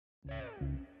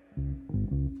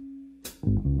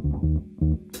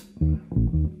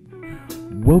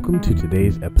Welcome to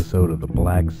today's episode of The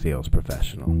Black Sales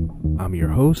Professional. I'm your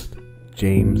host,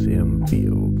 James M.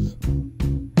 Fields.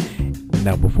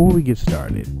 Now, before we get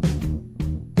started,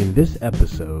 in this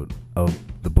episode of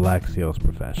The Black Sales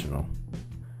Professional,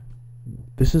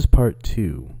 this is part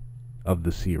 2 of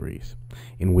the series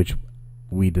in which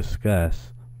we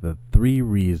discuss the 3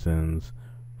 reasons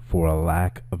for a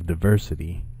lack of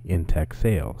diversity in tech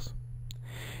sales.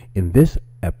 In this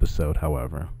episode,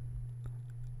 however,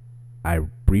 I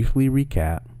briefly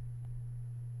recap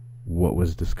what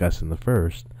was discussed in the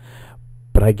first,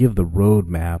 but I give the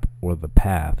roadmap or the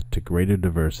path to greater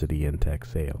diversity in tech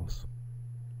sales.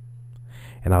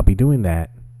 And I'll be doing that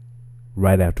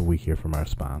right after we hear from our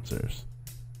sponsors.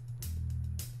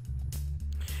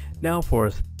 Now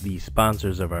for the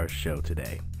sponsors of our show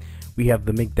today. We have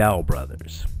the McDowell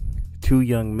brothers, 2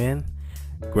 young men,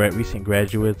 recent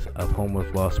graduates of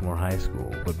Homewood Flossmoor High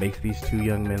School. What makes these 2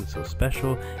 young men so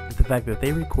special is the fact that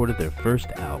they recorded their first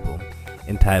album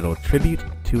entitled Tribute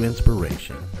to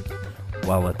Inspiration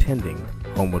while attending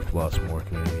Homewood Flossmoor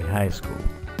Community High School.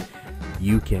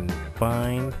 You can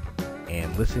find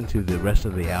and listen to the rest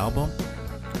of the album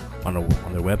on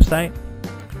their website,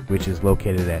 which is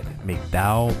located at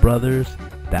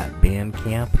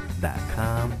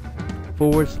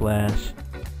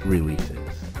mcdowellbrothers.bandcamp.com/releases.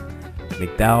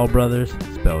 McDowell Brothers,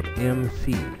 spelled McDowell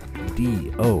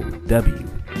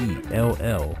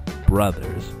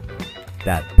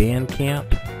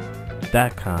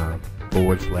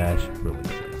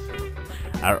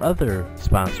Brothers.bandcamp.com/releases. Our other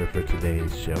sponsor for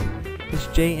today's show is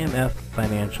JMF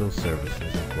Financial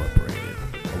Services Incorporated,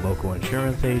 a local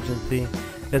insurance agency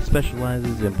that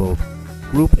specializes in both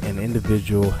group and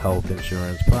individual health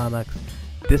insurance products,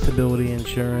 disability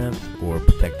insurance or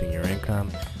protecting your income,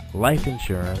 life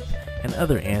insurance, and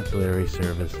other ancillary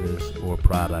services or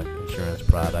insurance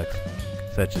products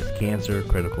such as cancer,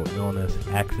 critical illness,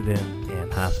 accident,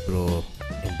 and hospital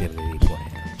indemnity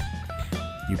plans.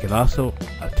 You can also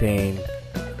obtain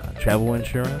travel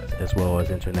insurance as well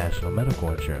as international medical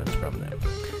insurance from them.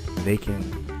 They can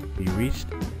be reached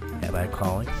by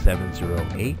calling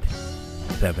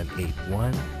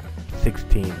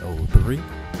 708-781-1603.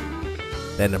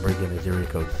 That number again is area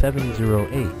code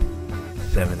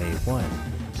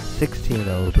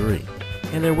 708-781-1603.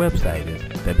 And their website is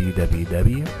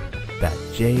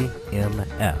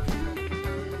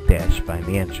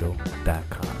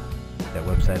www.jmf-financial.com. That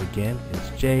website again is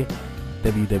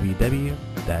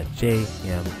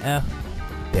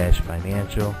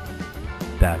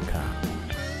www.jmf-financial.com.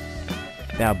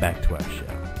 Now back to our show.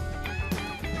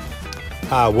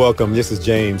 Hi, welcome. This is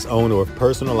James, owner of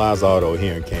Personalized Auto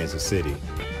here in Kansas City.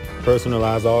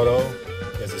 Personalized Auto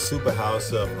is a super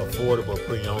house of affordable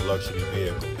pre-owned luxury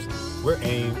vehicles. We're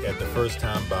aimed at the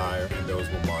first-time buyer and those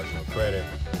with marginal credit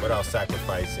without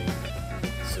sacrificing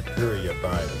superior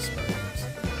buying experience.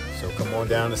 So come on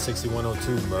down to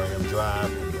 6102 Miriam Drive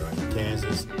in Miriam,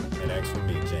 Kansas, and ask for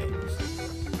me, James.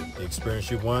 The experience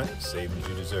you want, savings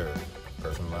you deserve.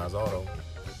 Personalized Auto.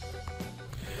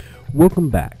 Welcome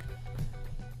back.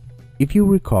 If you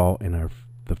recall in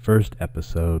the first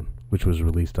episode, which was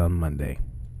released on Monday,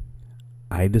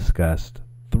 I discussed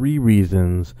 3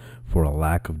 reasons for a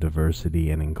lack of diversity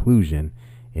and inclusion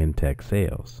in tech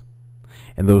sales.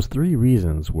 And those 3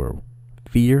 reasons were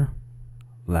fear,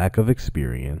 lack of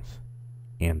experience,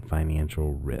 and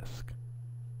financial risk.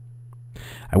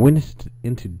 I went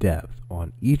into depth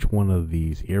on each one of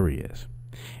these areas.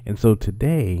 And so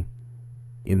today,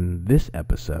 in this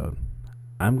episode,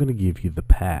 I'm going to give you the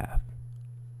path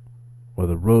or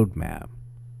the roadmap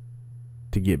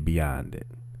to get beyond it.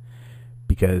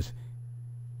 Because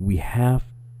we have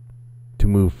to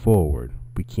move forward.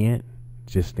 We can't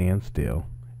just stand still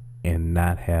and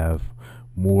not have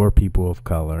more people of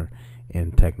color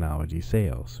in technology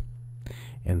sales.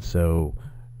 And so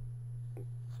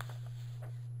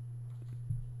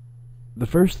the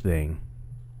first thing,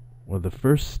 or the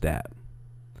first step,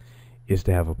 is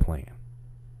to have a plan.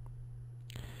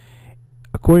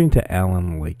 According to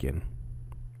Alan Lakin,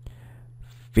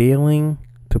 failing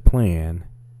to plan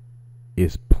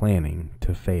is planning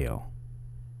to fail.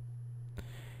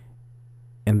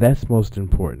 And that's most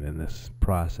important in this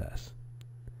process.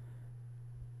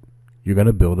 You're going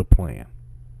to build a plan.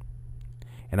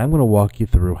 And I'm going to walk you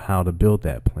through how to build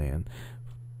that plan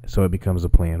so it becomes a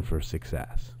plan for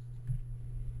success.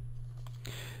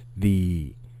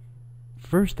 The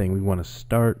first thing, we want to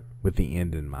start with the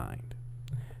end in mind.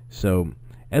 So,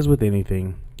 as with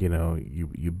anything,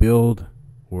 you build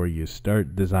or you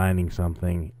start designing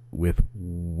something with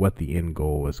what the end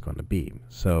goal is going to be.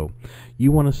 So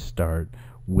you want to start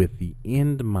with the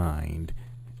end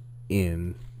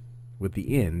in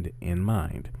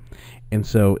mind. And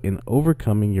so in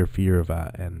overcoming your fear of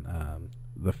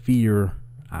the fear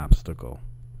obstacle,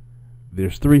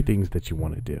 there's three things that you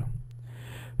want to do.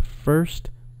 First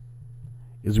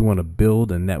is we want to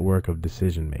build a network of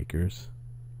decision makers.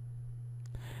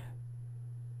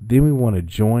 Then we want to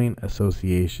join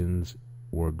associations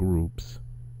or groups,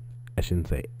 I shouldn't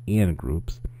say and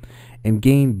groups, and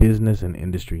gain business and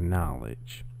industry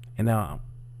knowledge. And now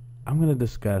I'm going to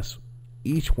discuss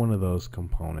each one of those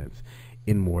components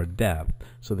in more depth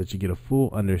so that you get a full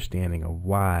understanding of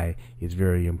why it's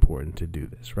very important to do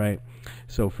this, right?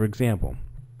 So, for example,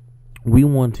 we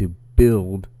want to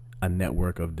build a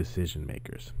network of decision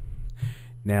makers.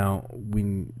 Now,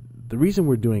 the reason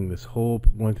we're going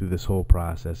through this whole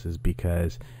process is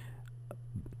because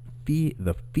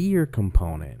the fear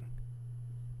component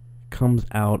comes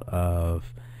out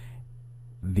of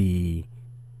the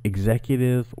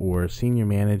executive or senior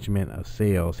management of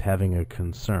sales having a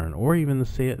concern, or even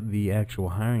the actual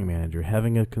hiring manager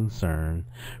having a concern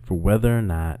for whether or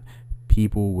not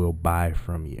people will buy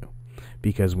from you.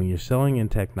 Because when you're selling in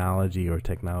technology or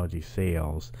technology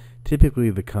sales, typically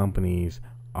the companies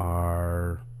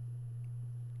are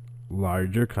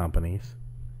larger companies,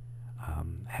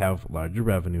 have larger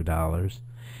revenue dollars,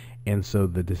 and so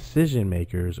the decision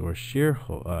makers or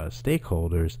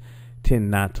stakeholders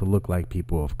tend not to look like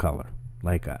people of color,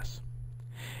 like us.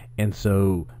 And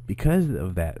so because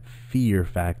of that fear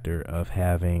factor of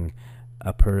having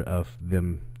of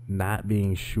them not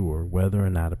being sure whether or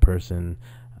not a person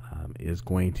is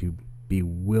going to be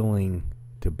willing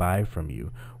to buy from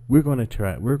you, we're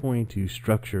going to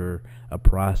structure a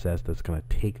process that's going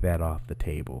to take that off the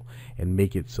table and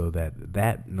make it so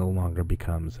that no longer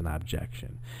becomes an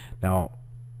objection. Now,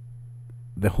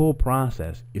 the whole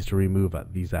process is to remove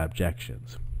these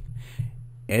objections.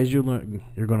 As you're going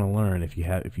to learn, if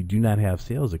you do not have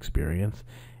sales experience,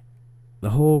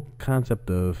 the whole concept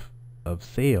of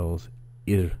sales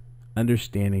is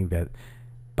understanding that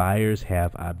buyers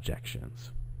have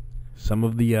objections. Some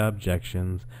of the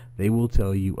objections they will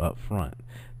tell you up front.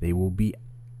 They will be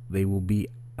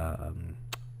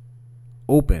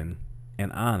open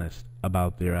and honest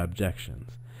about their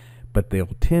objections, but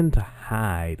they'll tend to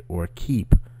hide or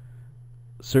keep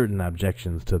certain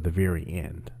objections to the very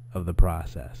end of the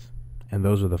process. And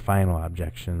those are the final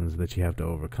objections that you have to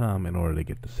overcome in order to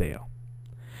get the sale.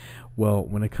 Well,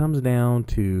 when it comes down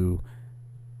to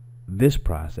this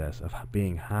process of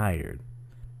being hired,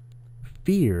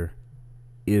 fear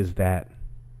is that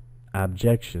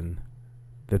objection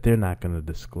that they're not going to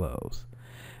disclose.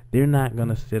 They're not going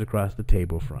to sit across the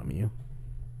table from you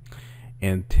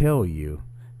and tell you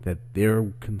that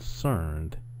they're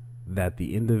concerned that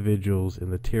the individuals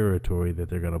in the territory that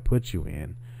they're going to put you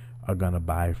in are going to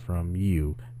buy from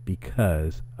you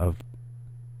because of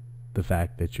the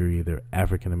fact that you're either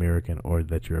African American or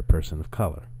that you're a person of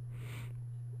color.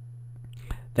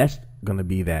 That's going to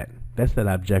be that's that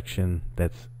objection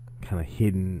that's kind of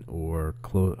hidden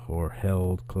or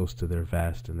held close to their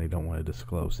vest, and they don't want to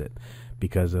disclose it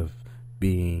because of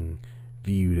being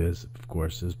viewed as, of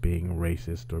course, as being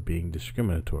racist or being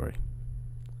discriminatory.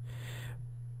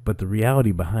 But the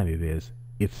reality behind it is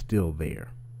it's still there.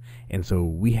 And so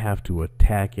we have to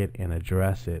attack it and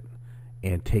address it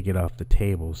and take it off the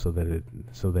table so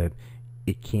that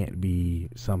it can't be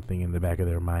something in the back of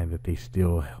their mind that they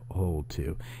still hold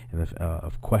to, and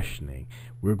of questioning.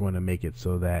 We're going to make it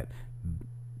so that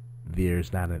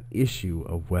there's not an issue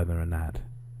of whether or not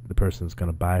the person's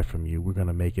going to buy from you. We're going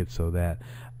to make it so that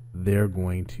they're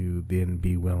going to then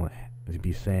be willing to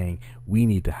be saying, we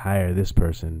need to hire this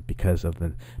person because of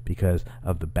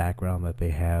the background that they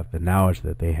have, the knowledge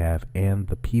that they have, and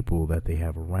the people that they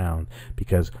have around,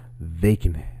 because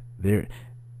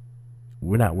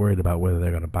we're not worried about whether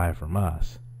they're going to buy from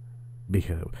us,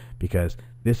 because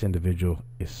this individual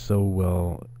is so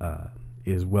well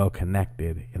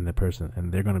connected in the person,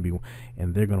 and they're going to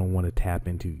want to tap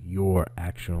into your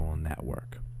actual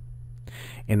network.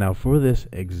 And now for this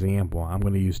example, I'm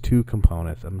going to use two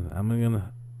components. I'm going to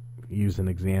use an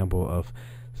example of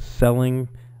selling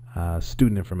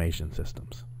student information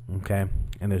systems. Okay,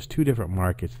 and there's two different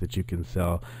markets that you can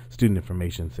sell student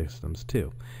information systems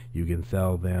to. You can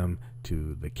sell them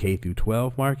to the K through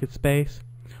 12 market space,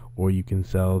 or you can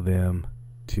sell them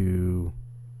to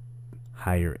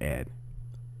higher ed.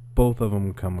 Both of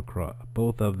them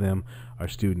are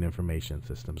student information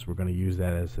systems. We're going to use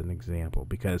that as an example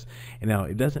because, and now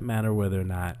it doesn't matter whether or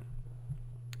not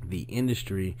the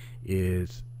industry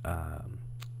is,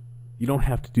 you don't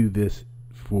have to do this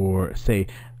for, say,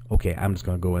 okay, I'm just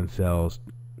going to go and sell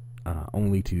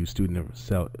only to student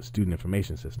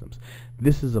information systems.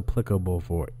 This is applicable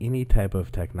for any type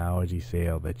of technology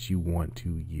sale that you want to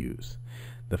use.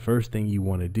 The first thing you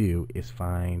want to do is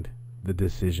find the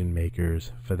decision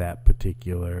makers for that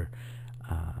particular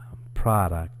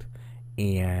product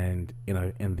and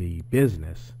in the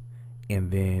business,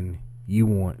 and then you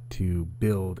want to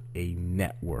build a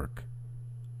network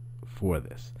for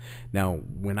this. Now,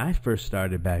 when I first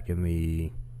started back in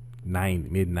the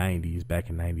mid-90s, back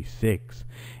in 96,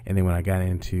 and then when I got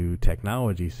into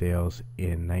technology sales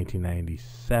in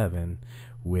 1997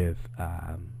 with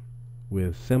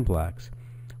Simplex,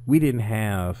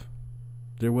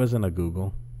 there wasn't a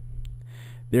Google,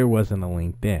 there wasn't a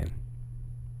LinkedIn.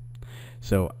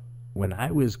 So when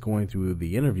I was going through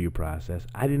the interview process,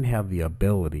 I didn't have the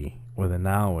ability or the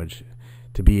knowledge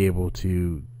to be able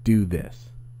to do this.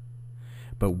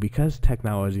 But because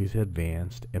technology has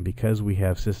advanced and because we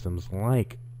have systems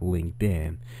like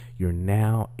LinkedIn, you're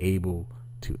now able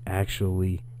to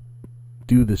actually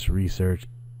do this research,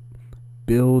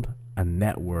 build a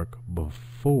network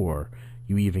before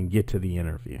you even get to the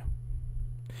interview,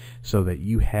 so that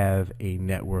you have a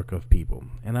network of people.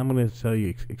 And I'm going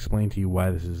to explain to you why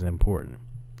this is important.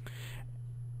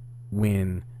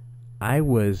 When I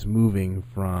was moving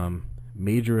from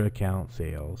major account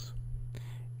sales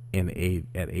at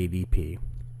ADP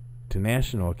to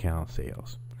national account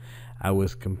sales, I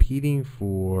was competing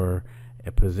for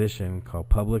a position called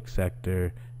public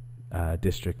sector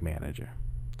district manager.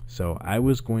 So I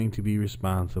was going to be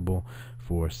responsible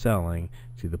for selling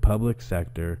to the public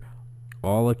sector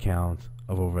all accounts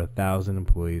of over 1,000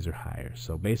 employees or higher.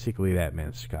 So basically that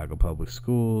meant Chicago Public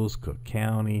Schools, Cook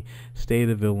County, State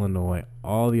of Illinois,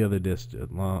 all the other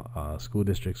school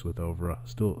districts with over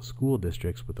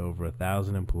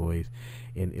 1,000 employees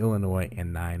in Illinois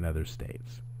and 9 other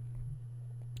states.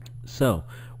 So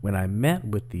when I met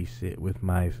with the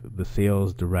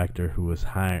sales director who was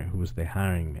the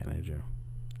hiring manager,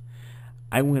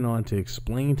 I went on to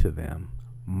explain to them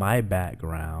my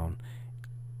background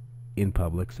in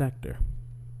public sector.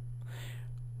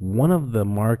 One of the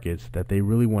markets that they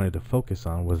really wanted to focus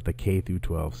on was the K through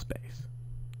 12 space.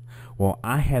 Well,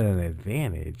 I had an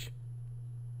advantage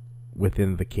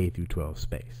within the K through 12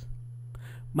 space.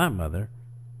 My mother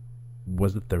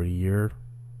was a 30-year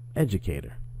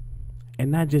educator,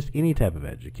 and not just any type of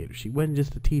educator. She wasn't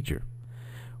just a teacher.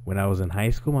 When I was in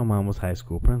high school, my mom was high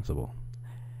school principal.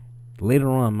 Later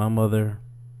on, my mother,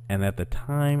 and at the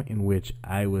time in which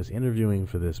I was interviewing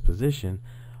for this position,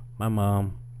 my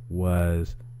mom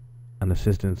was an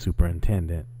assistant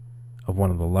superintendent of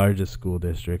one of the largest school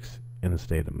districts in the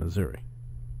state of Missouri.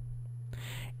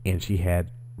 And she had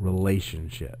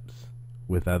relationships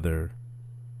with other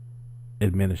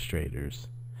administrators.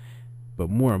 But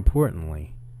more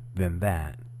importantly than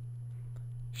that,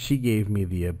 she gave me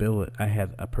the ability. I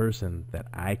had a person that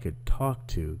I could talk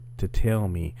to tell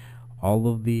me all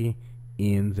of the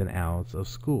ins and outs of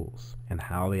schools and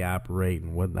how they operate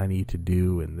and what I need to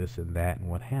do and this and that and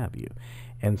what have you.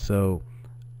 And so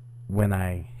when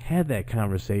I had that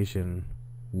conversation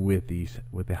with the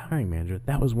hiring manager,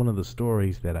 that was one of the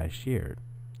stories that I shared.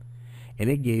 And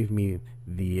it gave me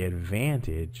the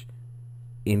advantage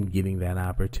in getting that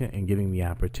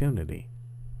opportunity.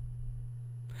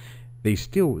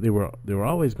 They were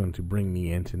always going to bring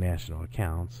me into national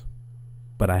accounts,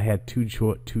 but I had two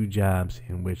jobs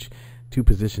in which two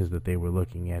positions that they were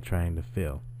looking at trying to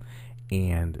fill.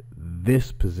 And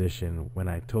this position, when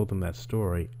I told them that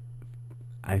story,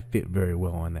 I fit very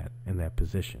well in that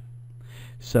position.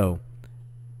 So,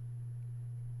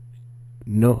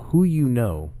 know who you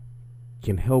know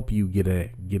can help you get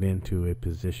into a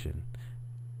position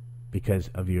because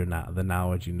of the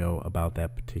knowledge you know about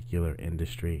that particular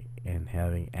industry and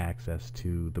having access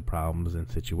to the problems and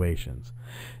situations.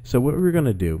 So what we're going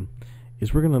to do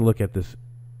is we're going to look at this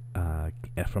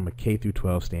from a K through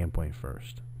 12 standpoint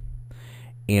first.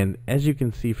 And as you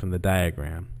can see from the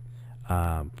diagram,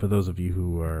 for those of you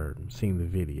who are seeing the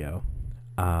video,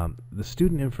 the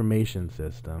student information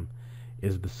system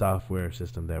is the software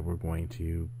system that you're going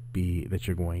to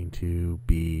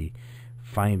be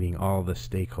finding all the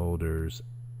stakeholders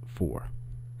for.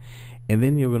 And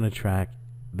then you're going to track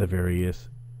the various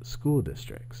school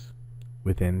districts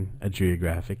within a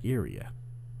geographic area.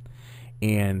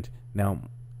 And now,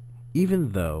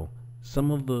 even though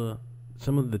some of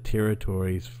the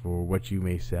territories for what you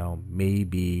may sell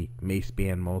may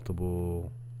span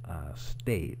multiple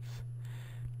states,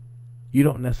 you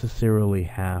don't necessarily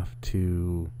have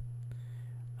to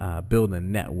build a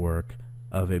network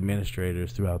of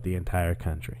administrators throughout the entire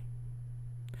country.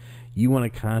 You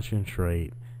want to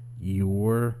concentrate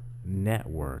your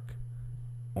network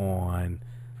on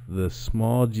the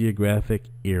small geographic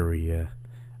area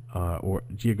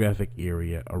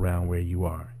around where you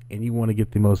are, and you want to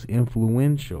get the most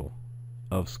influential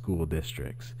of school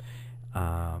districts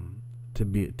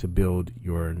to build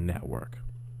your network.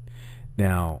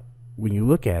 Now, when you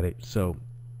look at it, so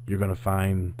you're going to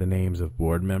find the names of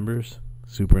board members,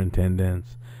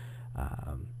 superintendents,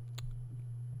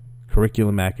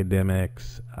 curriculum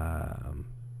academics, the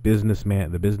business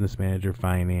manager,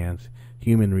 finance,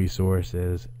 human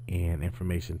resources, and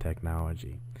information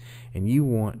technology. And you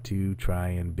want to try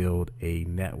and build a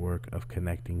network of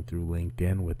connecting through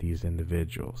LinkedIn with these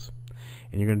individuals.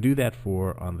 And you're going to do that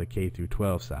on the K through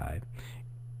 12 side.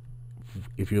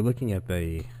 If you're looking at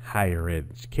the higher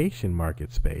education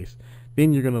market space,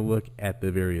 then you're going to look at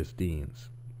the various deans.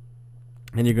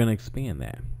 And you're going to expand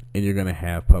that. And you're going to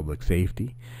have public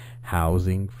safety,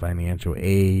 housing, financial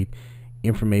aid,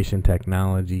 information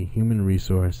technology, human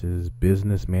resources,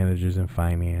 business managers and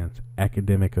finance,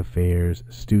 academic affairs,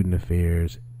 student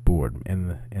affairs, board,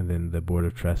 and then the board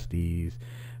of trustees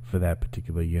for that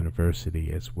particular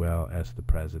university, as well as the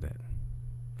president,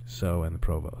 and the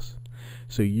provost.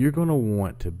 So you're going to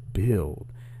want to build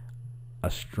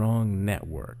a strong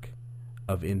network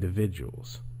of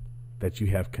individuals that you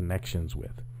have connections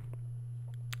with.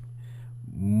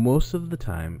 Most of the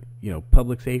time,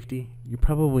 public safety, you're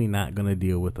probably not going to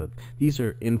deal with these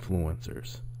are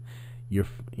influencers. The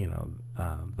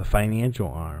financial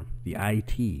arm, the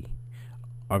IT,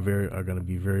 are going to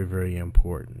be very, very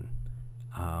important,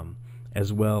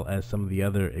 as well as some of the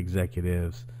other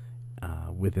executives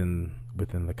within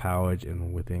the college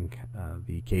and within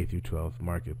the K through 12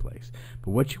 marketplace.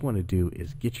 But what you want to do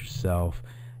is get yourself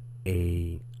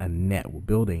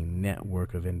build a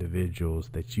network of individuals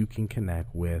that you can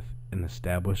connect with and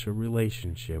establish a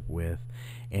relationship with,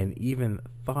 and even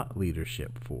thought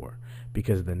leadership for.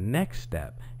 Because the next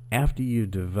step, after you've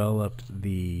developed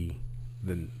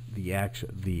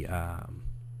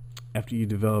after you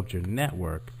developed your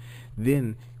network,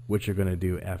 then what you're going to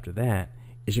do after that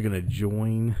is you're going to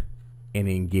join and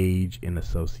engage in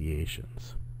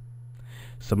associations.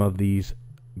 Some of these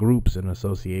groups and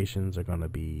associations are going to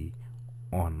be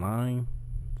online,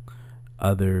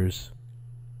 others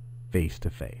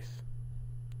face-to-face.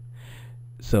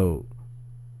 So,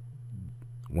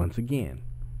 once again,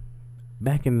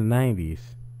 back in the 90s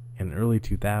and early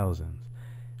 2000s,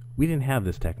 we didn't have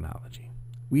this technology.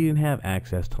 We didn't have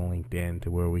access to LinkedIn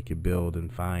to where we could build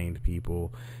and find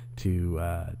people to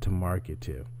market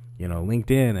to.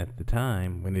 LinkedIn at the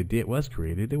time when it was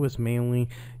created, it was mainly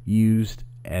used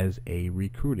as a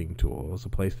recruiting tool. It was a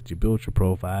place that you built your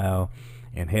profile,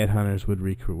 and headhunters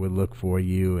would look for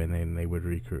you, and then they would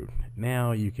recruit.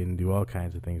 Now you can do all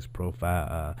kinds of things,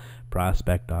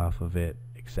 prospect off of it,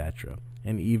 etc.,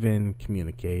 and even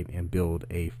communicate and build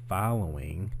a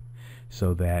following,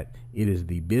 so that it is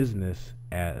the business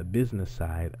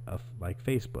side of like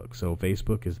Facebook. So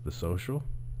Facebook is the social.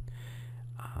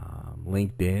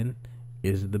 LinkedIn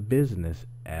is the business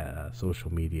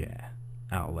social media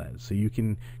outlet. So you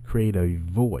can create a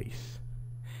voice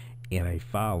and a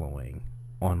following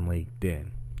on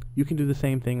LinkedIn. You can do the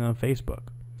same thing on Facebook,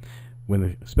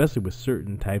 especially with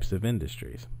certain types of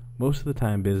industries. Most of the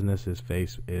time, business is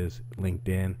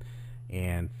LinkedIn,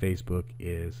 and Facebook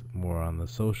is more on the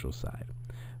social side.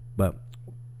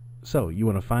 So you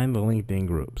want to find the LinkedIn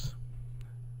groups,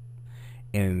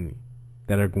 and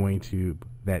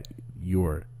that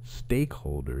your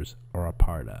stakeholders are a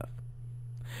part of.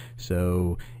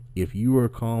 So if you are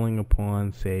calling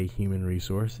upon, say, human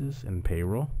resources and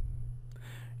payroll,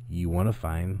 you want to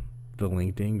find the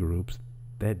LinkedIn groups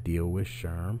that deal with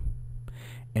SHRM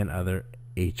and other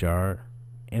HR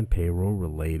and payroll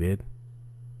related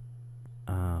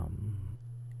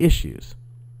issues.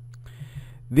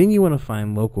 Then you want to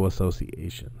find local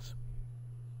associations,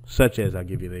 such as, I'll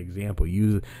give you the example,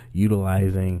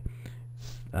 utilizing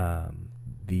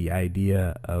the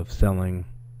idea of selling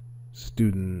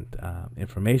student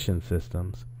information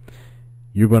systems.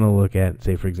 You're going to look at,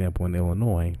 say, for example, in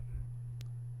Illinois,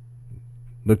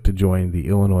 look to join the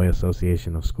Illinois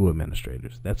Association of School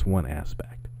Administrators. That's one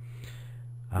aspect.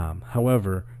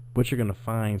 However, what you're going to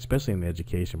find, especially in the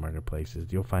education marketplace,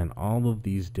 is you'll find all of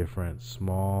these different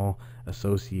small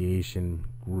association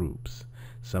groups.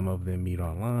 Some of them meet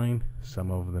online,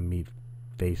 some of them meet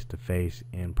face-to-face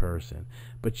in person.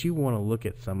 But you want to look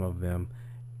at some of them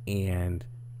and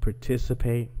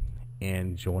participate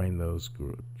and join those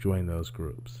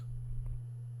groups.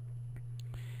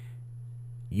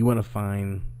 You want to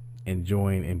find and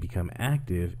join and become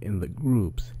active in the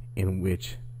groups in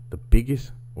which the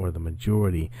biggest or the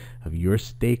majority of your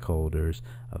stakeholders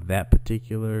of that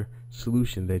particular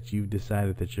solution that you've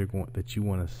decided that you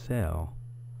want to sell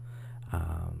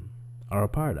are a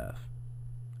part of.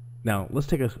 Now, let's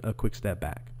take a quick step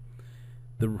back.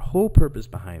 The whole purpose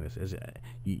behind this is,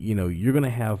 you're going to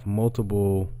have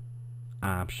multiple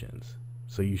options.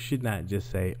 So you should not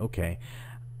just say, okay,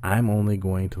 I'm only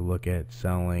going to look at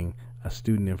selling a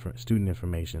student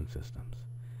information systems,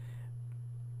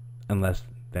 unless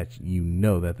that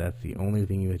that's the only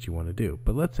thing that you want to do.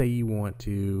 But let's say you want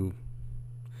to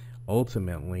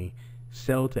ultimately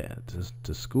sell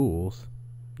to schools.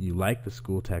 You like the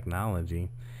school technology,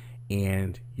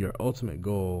 and your ultimate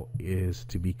goal is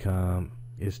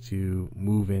to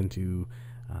move into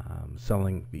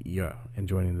selling the ER and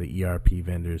joining the ERP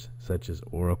vendors such as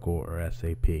Oracle or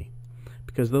SAP,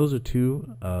 because those are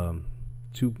two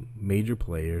major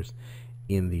players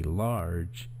in the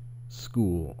large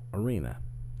school arena.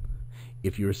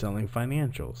 If you're selling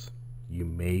financials, you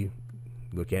may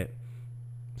look at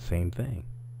same thing.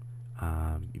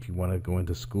 If you want to go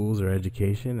into schools or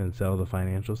education and sell the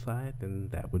financial side, then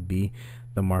that would be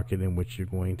the market in which you're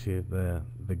going to,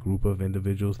 the group of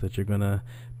individuals that you're going to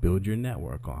build your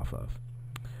network off of.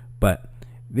 But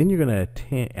then you're going to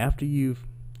attend, after you've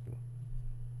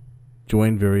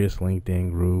joined various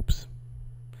LinkedIn groups,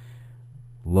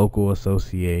 local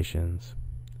associations,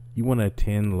 you want to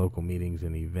attend local meetings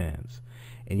and events,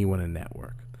 and you want to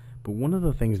network. But one of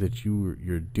the things that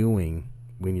you're doing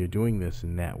when you're doing this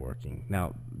in networking,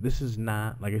 now this is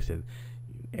not, like I said,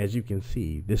 as you can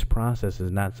see, this process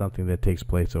is not something that takes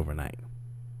place overnight.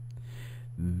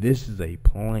 This is a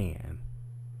plan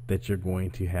that you're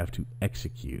going to have to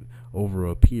execute over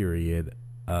a period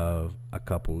of a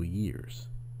couple years.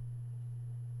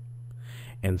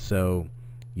 And so,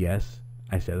 yes,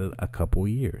 I said a couple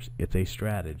years. It's a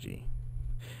strategy.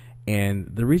 And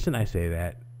the reason I say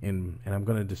that, and I'm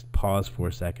going to just pause for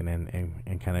a second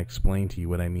and kind of explain to you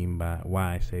what I mean by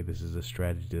why I say this is a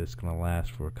strategy that's going to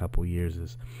last for a couple years,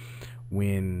 is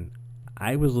when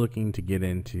I was looking to get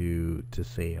into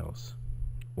sales,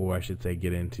 or I should say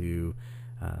get into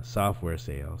software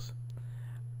sales,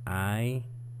 I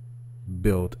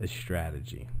built a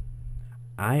strategy.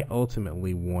 I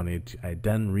ultimately I'd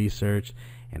done research,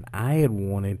 and I had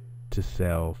wanted to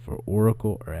sell for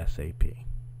Oracle or SAP.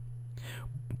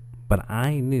 But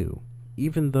I knew,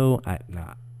 even though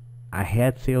I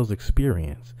had sales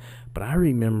experience, but I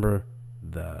remember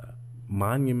the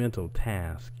monumental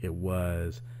task it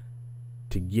was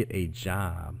to get a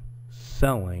job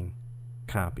selling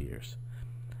copiers.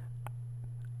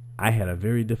 I had a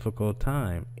very difficult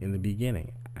time in the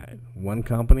beginning. One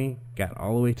company got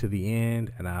all the way to the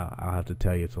end, and I'll have to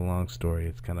tell you, it's a long story.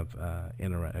 It's kind of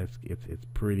it's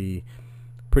pretty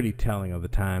telling of the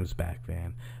times back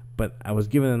then. But I was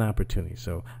given an opportunity,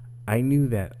 so I knew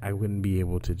that I wouldn't be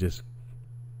able to just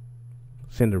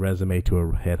send a resume to a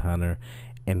headhunter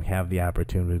and have the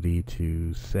opportunity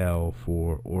to sell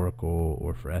for Oracle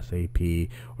or for SAP,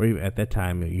 or even at that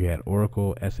time you had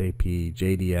Oracle, SAP,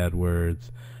 JD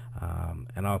Edwards,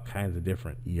 and all kinds of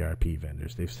different ERP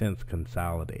vendors. They've since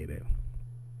consolidated.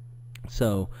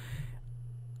 So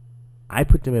I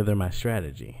put together my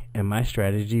strategy, and my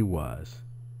strategy was,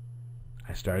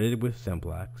 I started with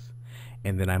Simplex,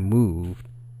 and then I moved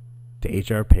to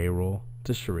HR Payroll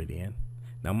to Ceridian.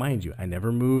 Now, mind you, I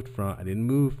didn't move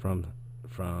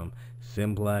from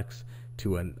Simplex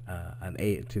to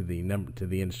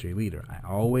the industry leader. I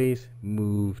always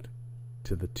moved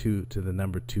to the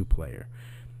number 2 player.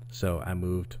 So I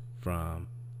moved from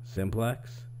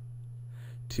Simplex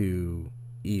to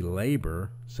eLabor,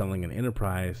 selling an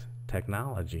enterprise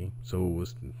technology. So it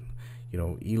was,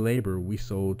 eLabor, we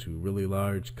sold to really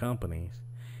large companies.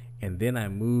 And then I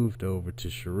moved over to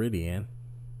Ceridian,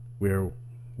 where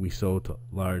we sold to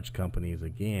large companies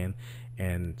again,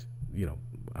 and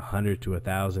 100 to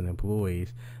 1,000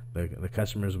 employees. The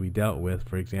customers we dealt with,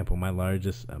 for example, my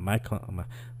largest,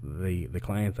 the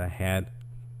clients I had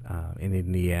in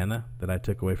Indiana that I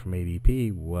took away from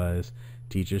ADP was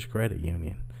Teachers Credit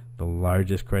Union, the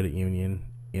largest credit union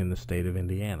in the state of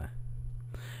Indiana.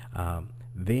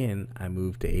 Then I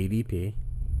moved to ADP.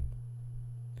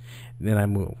 Then I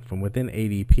moved from within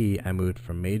ADP. I moved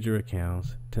from major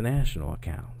accounts to national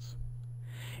accounts.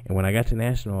 And when I got to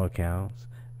national accounts,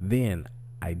 then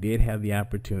I did have the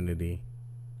opportunity.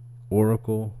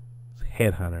 Oracle's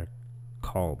headhunter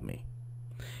called me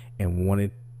and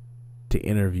wanted to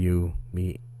interview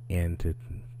me and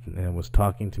was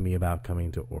talking to me about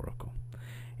coming to Oracle.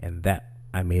 And that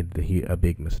I made a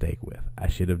big mistake with. I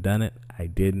should have done it. I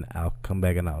didn't. I'll come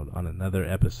back on another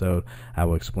episode. I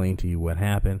will explain to you what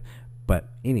happened. But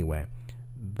anyway,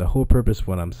 the whole purpose of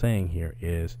what I'm saying here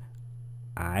is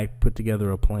I put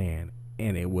together a plan,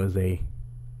 and it was a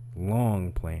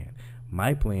long plan.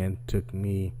 My plan took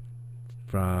me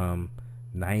from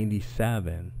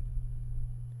 97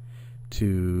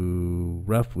 to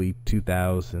roughly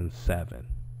 2007.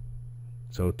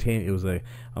 So it was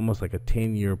almost like a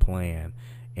 10-year plan,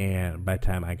 and by the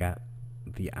time I got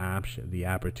the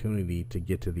opportunity to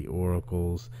get to the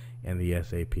Oracles and the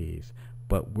SAPs.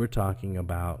 But we're talking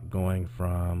about going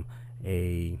from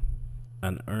an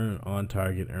on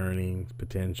target earnings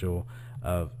potential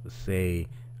of, say,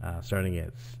 starting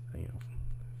at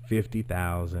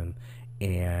 50,000,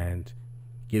 and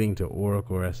getting to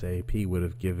Oracle or SAP would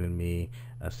have given me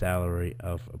a salary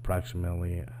of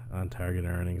approximately on target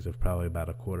earnings of probably about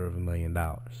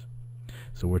 $250,000.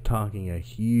 So we're talking a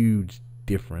huge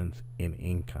difference in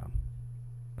income.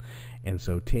 And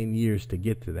so 10 years to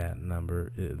get to that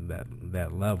number,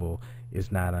 that level,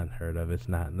 is not unheard of. It's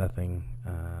nothing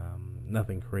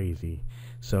crazy.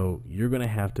 So you're going to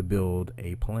have to build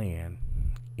a plan,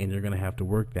 and you're going to have to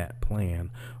work that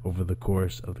plan over the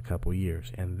course of a couple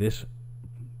years. And this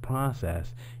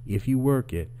process, if you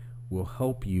work it, will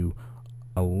help you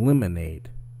eliminate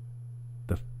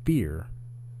the fear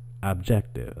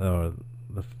objective, or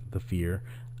the fear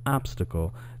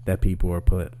obstacle that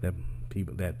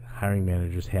that hiring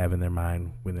managers have in their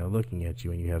mind when they're looking at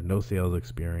you, and you have no sales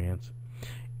experience,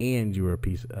 and you're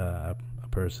a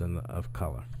person of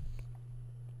color.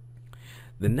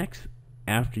 The next,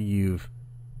 after you've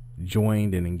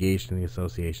joined and engaged in the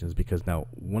associations, because now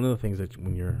one of the things that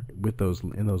when you're with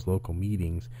in those local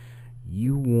meetings,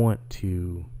 you want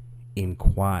to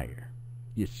inquire.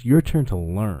 It's your turn to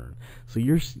learn. So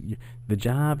the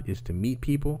job is to meet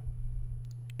people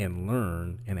and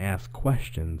learn and ask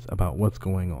questions about what's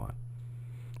going on,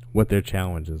 what their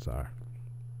challenges are.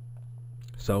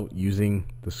 So using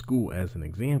the school as an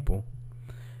example,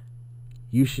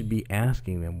 you should be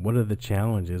asking them, what are the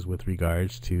challenges with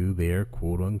regards to their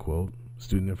quote-unquote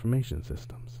student information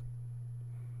systems?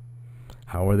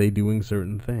 How are they doing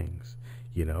certain things?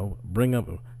 Bring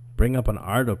up an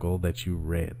article that you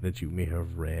may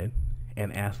have read,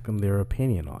 and ask them their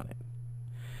opinion on it.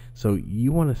 So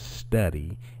you want to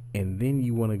study, and then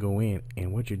you want to go in,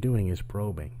 and what you're doing is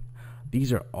probing.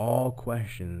 These are all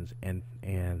questions and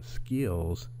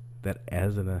skills that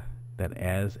as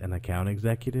an account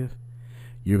executive,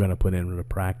 you're going to put into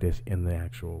practice in the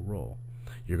actual role.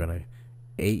 You're going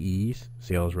to, AEs,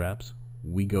 sales reps,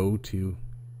 we go to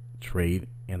trade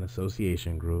and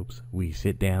association groups. We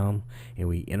sit down and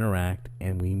we interact,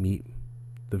 and we meet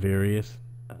the various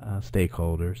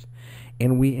stakeholders,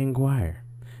 and we inquire.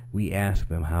 We ask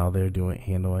them how they're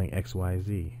handling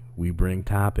XYZ. We bring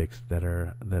topics that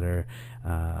are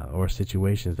or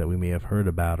situations that we may have heard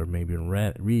about or maybe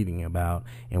reading about,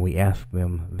 and we ask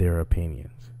them their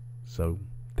opinions. So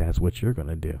that's what you're going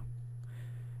to do.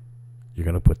 You're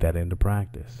going to put that into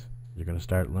practice. You're going to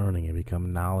start learning and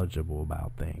become knowledgeable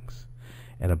about things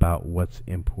and about what's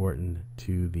important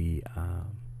to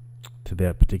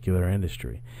that particular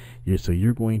industry. So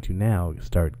you're going to now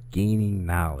start gaining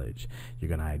knowledge. You're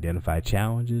going to identify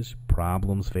challenges,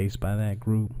 problems faced by that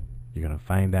group. You're going to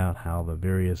find out how the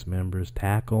various members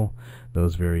tackle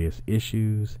those various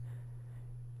issues.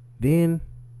 Then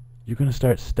you're going to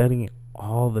start studying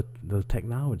all the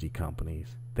technology companies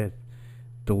that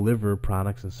deliver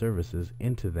products and services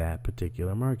into that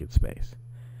particular market space.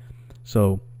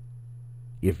 So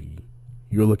if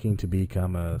you're looking to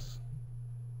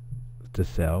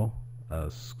sell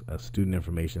a student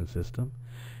information system,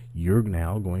 you're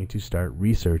now going to start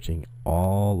researching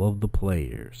all of the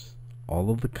players, all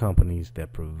of the companies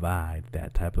that provide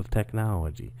that type of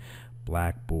technology,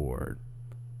 Blackboard,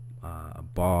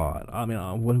 Baud,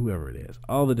 whoever it is,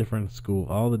 all the different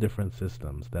all the different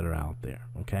systems that are out there.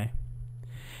 Okay,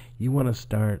 you want to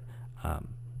start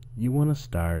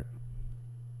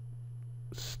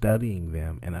studying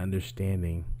them and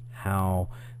understanding how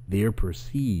they're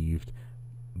perceived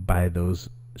by those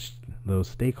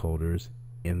stakeholders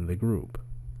in the group.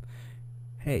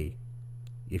 Hey,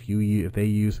 if they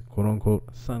use quote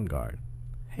unquote SunGuard,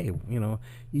 hey, you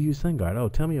use SunGuard. Oh,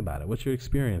 tell me about it. What's your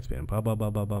experience been? Blah blah blah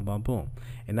blah blah blah boom.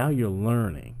 And now you're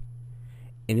learning,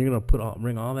 and you're gonna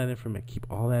bring all that information, keep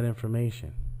all that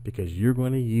information, because you're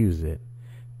going to use it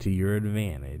to your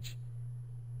advantage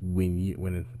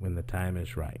when the time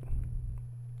is right.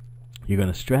 You're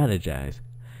going to strategize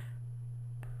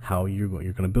how you're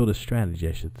going to build a strategy,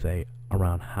 I should say,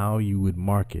 around how you would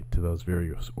market to those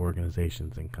various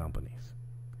organizations and companies.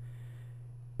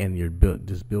 And you're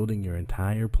just building your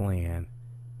entire plan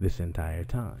this entire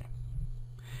time.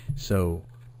 So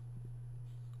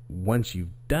once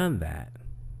you've done that,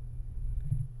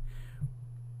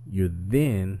 you're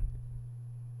then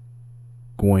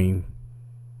going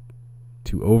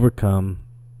to overcome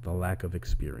the lack of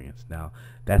experience. Now,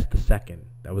 that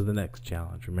was the next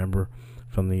challenge. Remember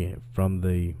from the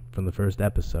first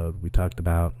episode, we talked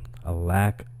about a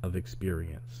lack of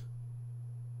experience.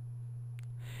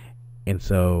 And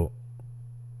so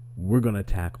we're going to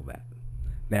tackle that.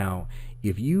 Now,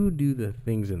 if you do the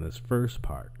things in this first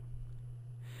part,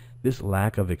 this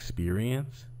lack of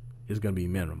experience is going to be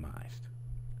minimized.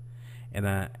 And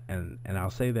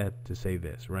I'll say that to say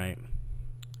this, right?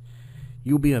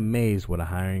 You'll be amazed what a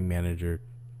hiring manager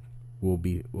will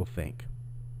think.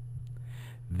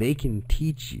 They can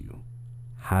teach you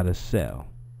how to sell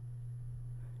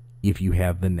if you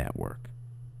have the network.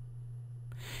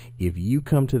 If you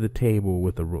come to the table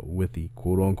with the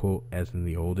quote unquote, as in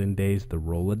the olden days, the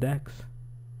Rolodex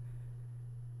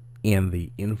and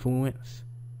the influence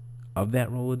of that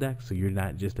Rolodex, so you're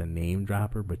not just a name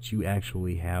dropper, but you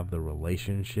actually have the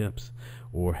relationships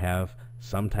or have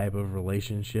some type of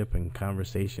relationship and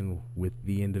conversation with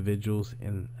the individuals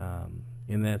in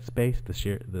that space, the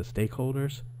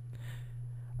stakeholders.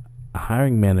 A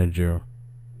hiring manager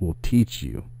will teach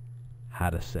you how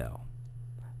to sell.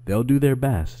 They'll do their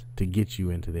best to get you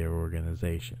into their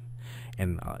organization.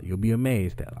 And you'll be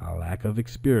amazed that a lack of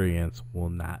experience will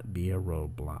not be a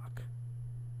roadblock.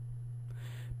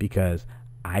 Because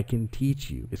I can teach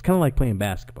you. It's kind of like playing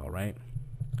basketball, right?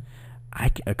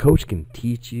 A coach can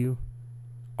teach you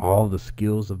all the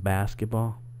skills of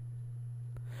basketball.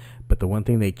 But the one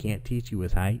thing they can't teach you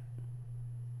is height.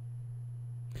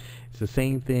 It's the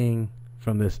same thing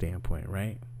from this standpoint,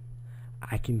 right?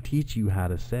 I can teach you how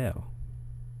to sell.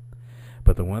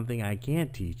 But the one thing I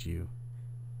can't teach you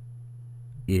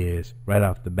is right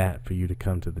off the bat for you to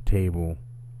come to the table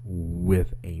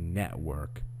with a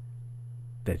network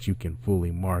that you can fully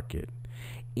market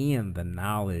and the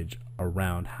knowledge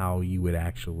around how you would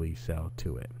actually sell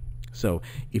to it. So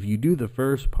if you do the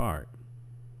first part,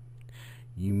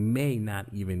 you may not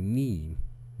even need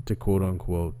to quote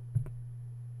unquote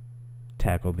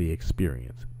tackle the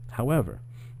experience. However,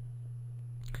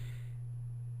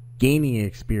 gaining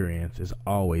experience is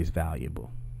always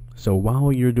valuable. So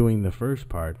while you're doing the first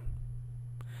part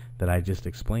that I just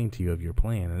explained to you of your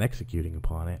plan and executing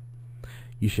upon it,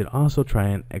 you should also try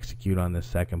and execute on the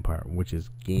second part, which is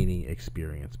gaining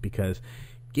experience. Because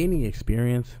gaining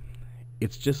experience,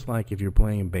 it's just like if you're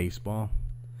playing baseball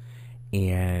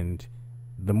and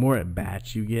the more at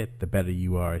bats you get, the better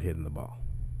you are at hitting the ball.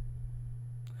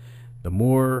 The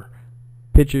more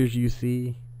pitchers you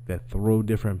see that throw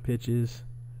different pitches,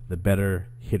 the better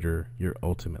hitter you're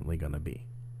ultimately going to be.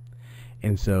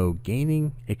 And so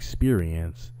gaining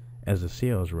experience as a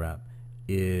sales rep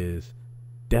is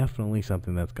definitely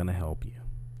something that's going to help you.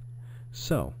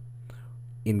 So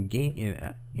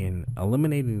in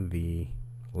eliminating the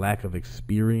lack of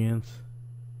experience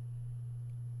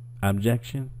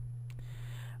objection,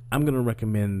 I'm going to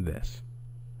recommend this.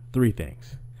 3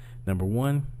 things. Number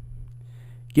 1,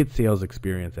 get sales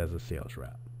experience as a sales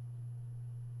rep.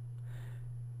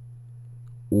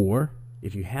 Or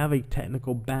if you have a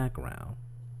technical background,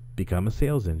 become a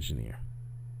sales engineer.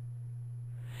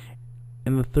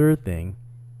 And the third thing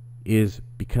is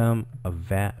become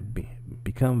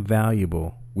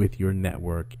valuable with your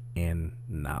network and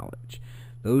knowledge.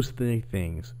 Those 3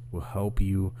 things will help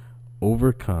you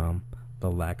overcome the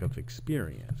lack of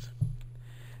experience.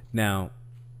 Now,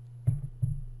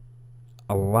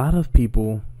 a lot of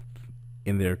people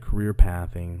in their career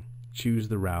pathing choose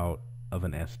the route of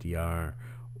an SDR,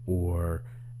 or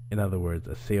in other words,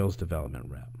 a sales development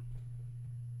rep.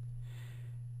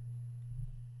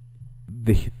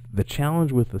 The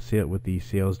challenge with the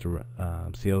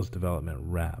sales development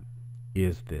rep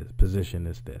is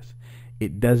this.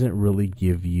 It doesn't really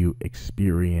give you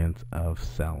experience of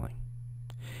selling.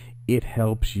 It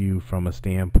helps you from a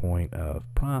standpoint of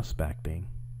prospecting,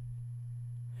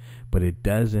 but it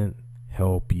doesn't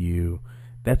help you.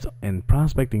 And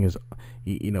prospecting is,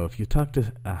 if you talk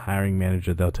to a hiring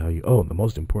manager, they'll tell you, the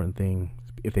most important thing,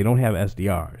 if they don't have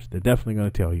SDRs, they're definitely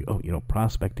going to tell you,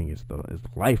 prospecting is the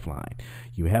lifeline.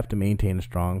 You have to maintain a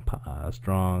strong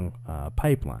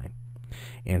pipeline.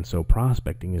 And so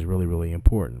prospecting is really, really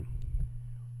important.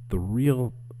 The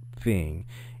real thing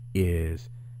is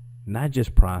not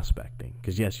just prospecting,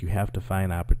 because yes, you have to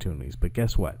find opportunities, but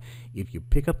guess what? If you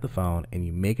pick up the phone and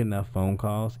you make enough phone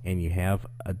calls and you have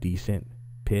a decent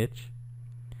pitch,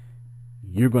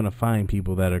 you're going to find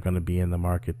people that are going to be in the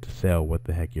market to sell what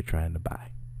the heck you're trying to buy.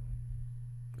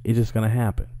 It's just going to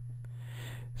happen.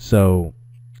 So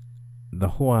the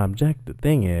whole objective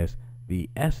thing is the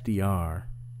SDR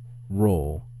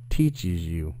role teaches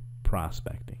you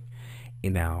prospecting.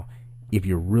 And now, if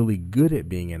you're really good at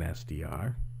being an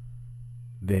SDR,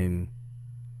 then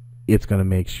it's going to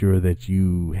make sure that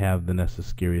you have the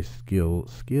necessary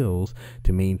skills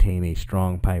to maintain a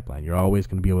strong pipeline. You're always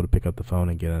going to be able to pick up the phone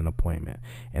and get an appointment,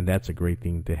 and that's a great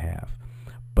thing to have.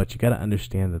 But you got to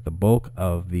understand that the bulk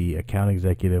of the account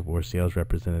executive or sales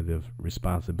representative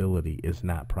responsibility is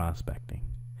not prospecting.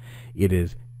 It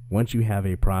is, once you have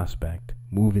a prospect,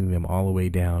 moving them all the way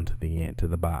down to the end, to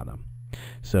the bottom.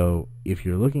 So if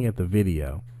you're looking at the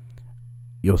video,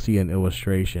 you'll see an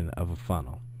illustration of a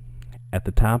funnel. At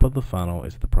the top of the funnel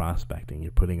is the prospecting.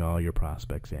 You're putting all your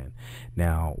prospects in.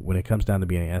 Now, when it comes down to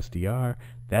being an SDR,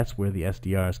 that's where the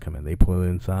SDRs come in. They pull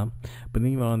in some. But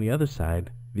then even on the other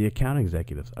side, the account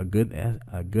executives. A good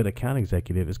account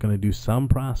executive is going to do some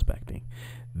prospecting.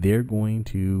 They're going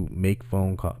to make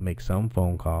some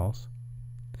phone calls.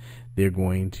 They're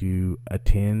going to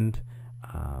attend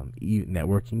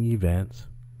networking events,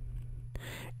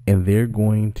 and they're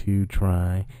going to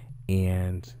try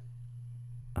and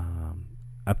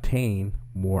obtain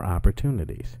more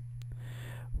opportunities.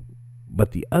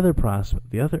 But the other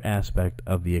aspect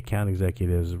of the account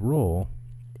executive's role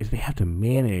is they have to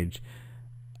manage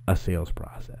a sales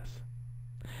process.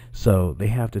 So they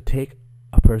have to take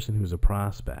a person who's a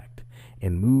prospect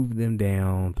and move them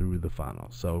down through the funnel.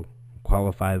 So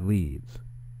qualified leads.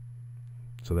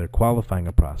 So they're qualifying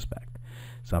a prospect.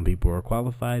 Some people are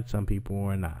qualified, some people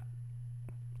are not.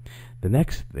 The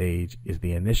next stage is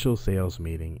the initial sales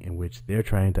meeting, in which they're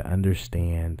trying to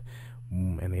understand,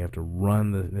 and they have to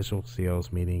run the initial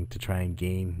sales meeting to try and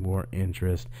gain more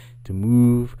interest, to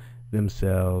move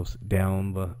themselves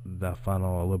down the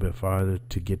funnel a little bit farther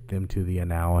to get them to the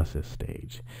analysis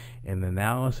stage. In the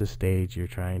analysis stage, you're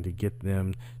trying to get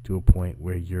them to a point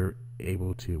where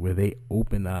where they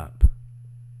open up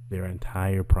their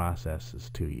entire processes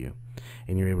to you,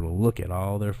 and you're able to look at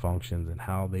all their functions and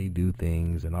how they do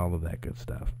things and all of that good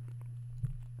stuff.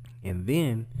 And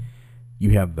then you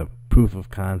have the proof of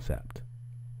concept.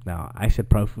 Now, I said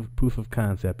proof of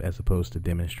concept as opposed to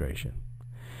demonstration,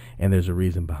 and there's a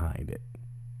reason behind it.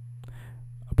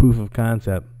 A proof of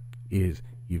concept is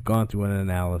you've gone through an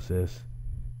analysis,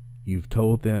 you've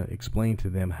explained to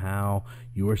them how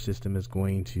your system is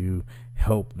going to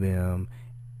help them,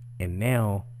 and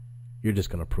now you're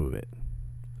just going to prove it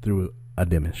through a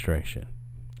demonstration.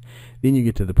 Then you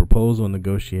get to the proposal and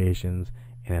negotiations,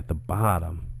 and at the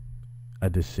bottom, a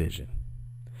decision.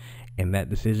 And that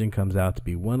decision comes out to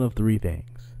be one of three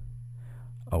things: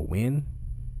 a win,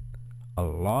 a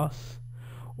loss,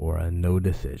 or a no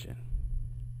decision.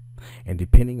 And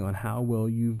depending on how well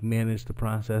you've managed the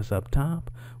process up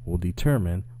top will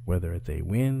determine whether it's a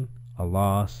win, a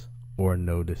loss, or a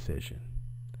no decision.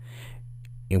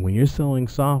 And when you're selling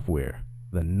software,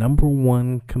 the number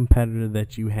one competitor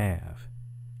that you have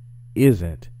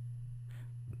isn't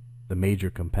the major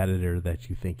competitor that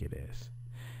you think it is,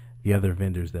 the other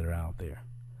vendors that are out there.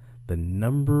 The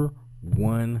number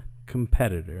one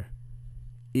competitor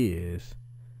is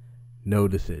no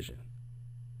decision.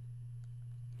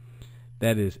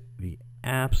 That is the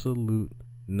absolute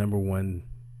number one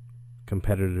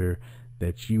competitor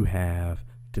that you have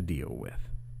to deal with.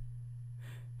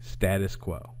 Status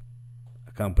quo,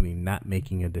 a company not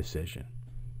making a decision.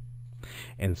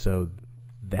 And so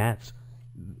that's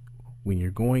when you're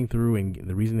going through, and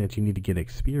the reason that you need to get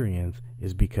experience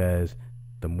is because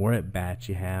the more at bats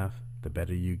you have, the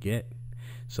better you get.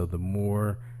 So the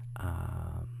more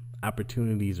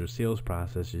opportunities or sales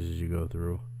processes you go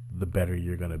through, the better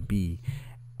you're going to be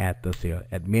at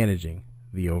managing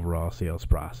the overall sales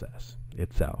process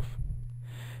itself.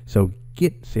 So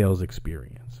get sales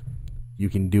experience. You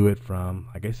can do it from,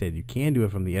 like I said, you can do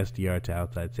it from the SDR to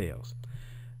outside sales.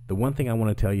 The one thing I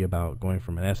want to tell you about going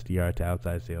from an SDR to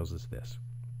outside sales is this.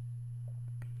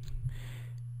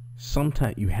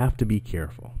 Sometimes you have to be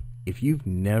careful. If you've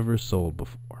never sold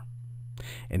before,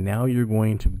 and now you're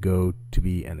going to go to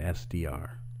be an SDR,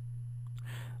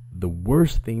 the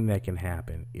worst thing that can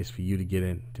happen is for you to get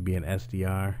in to be an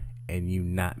SDR and you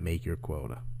not make your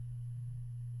quota.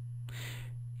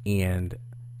 And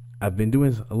I've been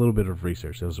doing a little bit of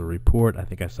research. There was a report, I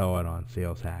think I saw it on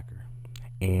Sales Hacker.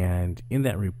 And in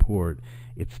that report,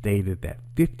 it stated that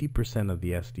 50% of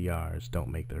the SDRs don't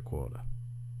make their quota.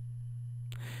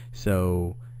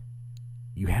 So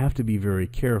you have to be very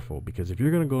careful, because if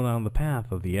you're going to go down the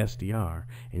path of the SDR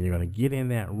and you're going to get in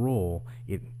that role,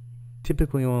 it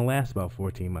typically only lasts about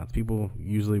 14 months. People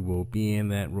usually will be in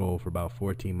that role for about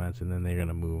 14 months and then they're going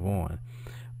to move on.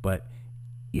 But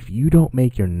if you don't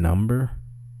make your number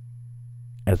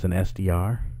as an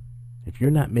SDR, if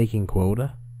you're not making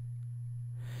quota,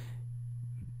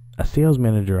 a sales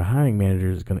manager, a hiring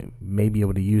manager is going to may be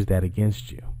able to use that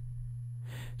against you.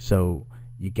 So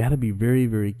you got to be very,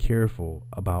 very careful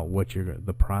about what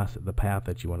the path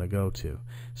that you want to go to.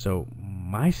 So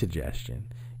my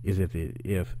suggestion is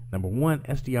if number one,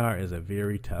 SDR is a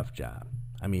very tough job.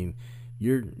 I mean,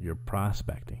 you're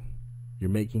prospecting,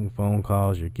 you're making phone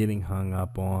calls, you're getting hung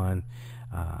up on,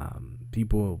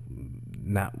 people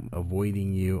not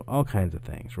avoiding you, all kinds of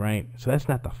things, right? So that's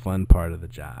not the fun part of the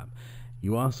job.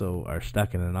 You also are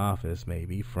stuck in an office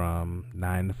maybe from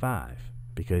 9 to 5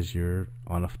 because you're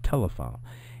on a telephone.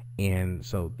 And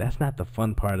so that's not the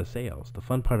fun part of sales. The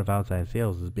fun part of outside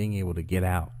sales is being able to get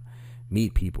out,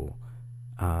 meet people,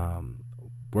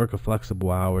 work a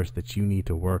flexible hours that you need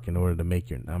to work in order to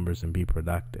make your numbers and be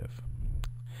productive.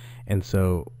 And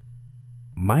so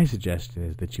my suggestion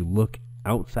is that you look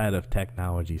outside of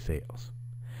technology sales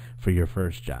for your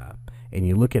first job, and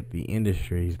you look at the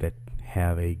industries that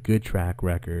have a good track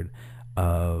record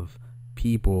of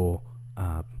people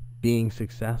being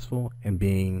successful and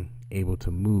being able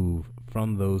to move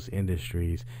from those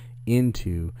industries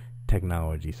into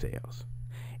technology sales.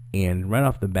 And right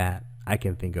off the bat, I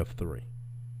can think of 3.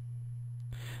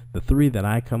 The 3 that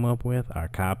I come up with are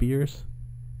copiers,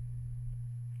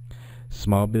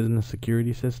 small business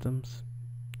security systems,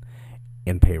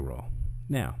 and payroll.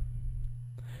 Now,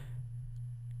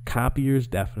 copiers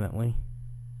definitely.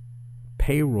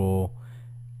 Payroll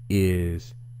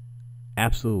is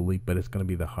absolutely, but it's going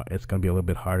to be a little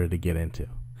bit harder to get into.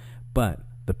 But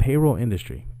the payroll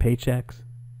industry, Paychex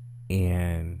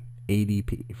and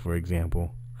ADP, for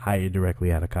example, hire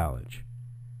directly out of college.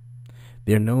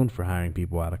 They're known for hiring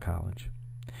people out of college.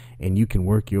 And you can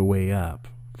work your way up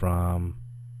from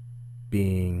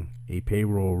being a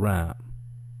payroll rep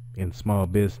in small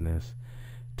business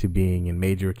to being in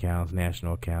major accounts,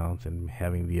 national accounts, and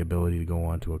having the ability to go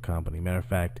on to a company. Matter of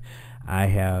fact, I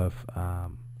have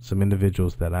some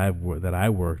individuals that I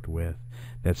worked with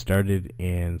that started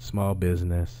in small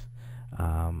business.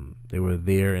 They were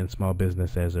there in small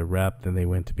business as a rep, then they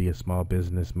went to be a small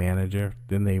business manager,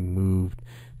 then they moved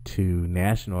to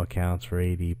national accounts for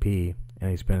ADP,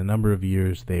 and they spent a number of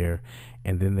years there,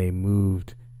 and then they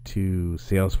moved to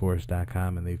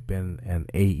Salesforce.com, and they've been an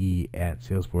AE at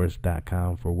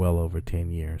Salesforce.com for well over 10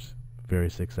 years.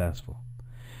 Very successful.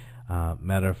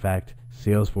 Matter of fact,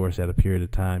 Salesforce at a period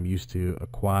of time used to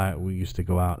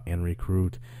go out and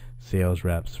recruit sales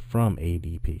reps from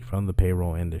ADP, from the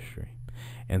payroll industry.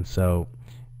 And so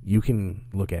you can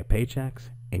look at Paychex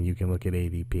and you can look at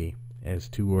ADP as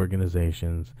 2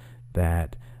 organizations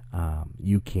that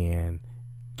you can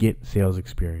get sales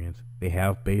experience. They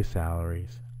have base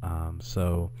salaries,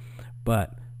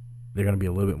 but they're going to be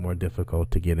a little bit more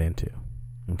difficult to get into.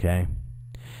 Okay,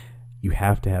 you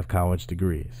have to have college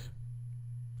degrees.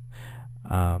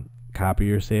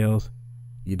 Copier sales,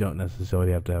 you don't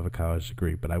necessarily have to have a college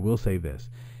degree, but I will say this: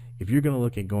 if you're going to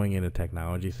look at going into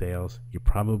technology sales, you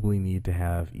probably need to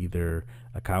have either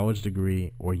a college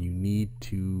degree or you need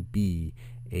to be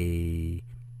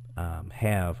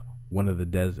have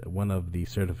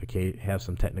have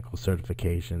some technical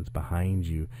certifications behind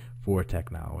you for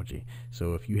technology.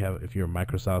 So if you're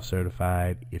Microsoft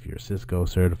certified, if you're Cisco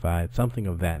certified, something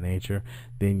of that nature,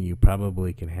 then you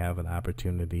probably can have an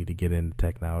opportunity to get into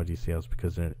technology sales,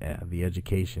 because the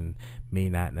education may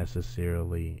not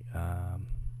necessarily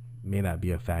may not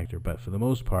be a factor. But for the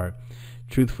most part,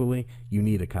 truthfully, you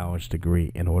need a college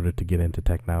degree in order to get into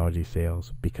technology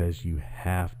sales, because you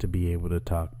have to be able to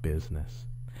talk business.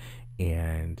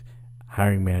 And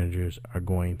hiring managers are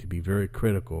going to be very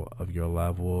critical of your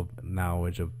level of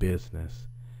knowledge of business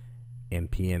and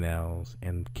P&Ls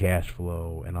and cash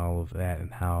flow and all of that,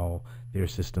 and how their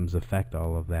systems affect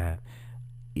all of that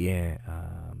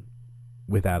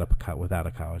without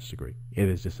a college degree. It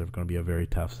is just going to be a very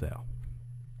tough sell.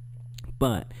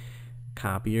 But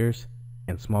copiers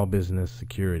and small business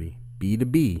security,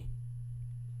 B2B,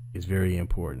 is very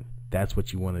important. That's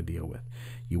what you want to deal with.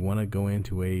 You want to go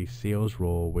into a sales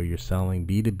role where you're selling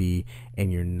B2B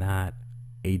and you're not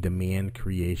a demand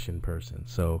creation person.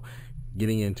 So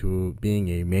getting into being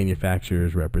a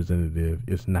manufacturer's representative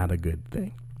is not a good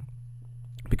thing,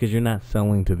 because you're not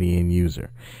selling to the end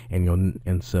user.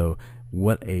 And so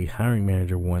what a hiring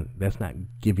manager wants, that's not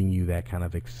giving you that kind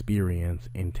of experience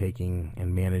in taking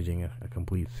and managing a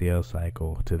complete sales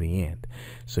cycle to the end.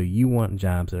 So you want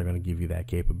jobs that are going to give you that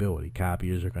capability.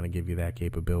 Copiers are going to give you that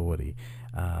capability.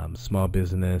 Small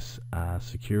business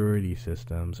security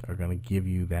systems are going to give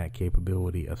you that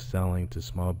capability of selling to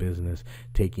small business,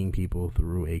 taking people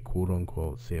through a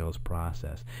quote-unquote sales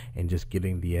process and just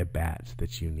getting the at-bats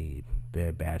that you need.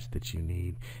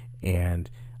 And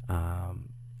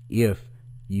if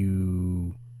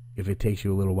if it takes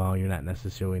you a little while, you're not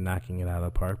necessarily knocking it out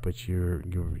of the park, but you're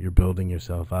building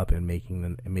yourself up and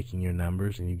making your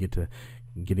numbers, and you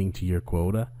getting to your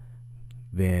quota,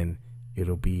 then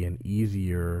it'll be an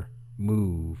easier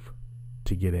move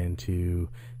to get into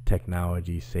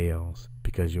technology sales,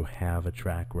 because you'll have a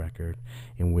track record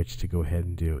in which to go ahead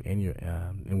and do, and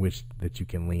in which that you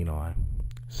can lean on.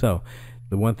 So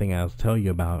the one thing I'll tell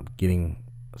you about getting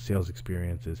sales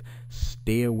experience is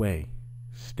stay away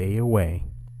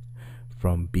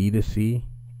from B2C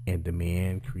and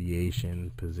demand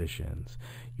creation positions.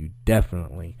 You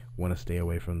definitely want to stay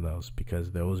away from those,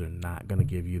 because those are not going to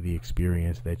give you the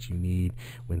experience that you need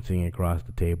when sitting across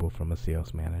the table from a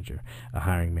sales manager, a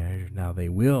hiring manager. Now, they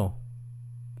will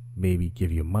maybe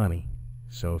give you money.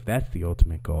 So if that's the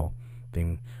ultimate goal,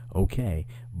 then okay,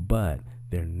 but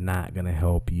they're not going to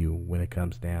help you when it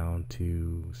comes down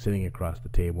to sitting across the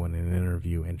table in an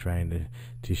interview and trying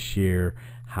to share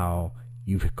how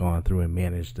you've gone through and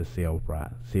managed the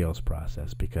sales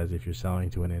process. Because if you're selling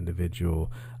to an individual,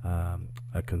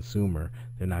 a consumer,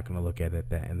 they're not going to look at it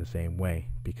that in the same way.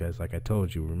 Because like I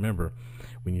told you, remember,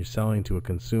 when you're selling to a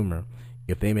consumer,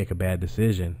 if they make a bad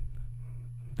decision,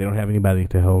 they don't have anybody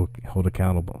to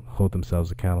hold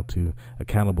themselves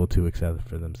accountable to except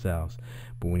for themselves.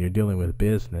 But when you're dealing with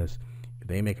business, if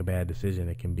they make a bad decision,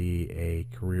 it can be a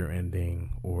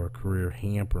career-ending or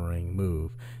career-hampering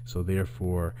move. So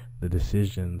therefore, the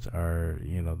decisions are,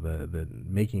 the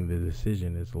making the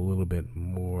decision is a little bit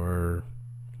more,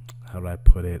 how do I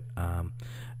put it?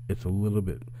 There's a little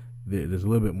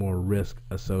bit more risk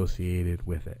associated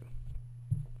with it.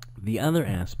 The other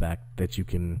aspect that you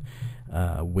can,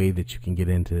 way that you can get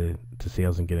into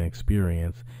sales and get an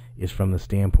experience is from the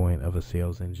standpoint of a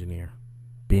sales engineer,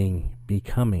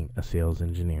 becoming a sales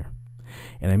engineer.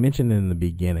 And I mentioned it in the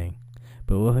beginning,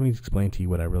 but let me explain to you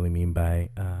what I really mean by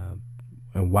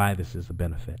and why this is a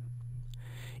benefit.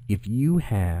 If you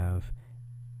have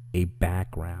a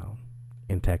background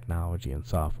in technology and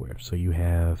software, so you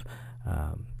have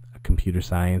a computer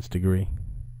science degree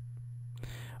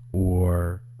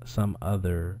or some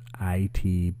other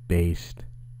IT-based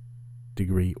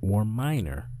degree or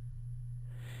minor,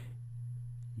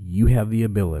 you have the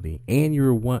ability, and you're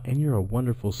a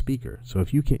wonderful speaker. So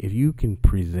if you can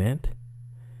present,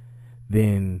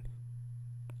 then,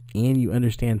 and you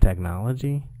understand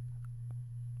technology,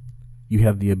 you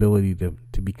have the ability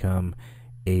to become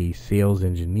a sales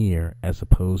engineer as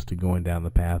opposed to going down the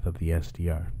path of the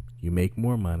SDR. You make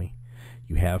more money,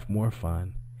 you have more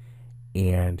fun,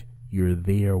 and you're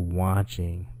there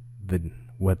watching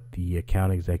what the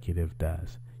account executive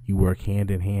does. You work hand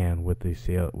in hand with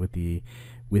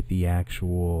the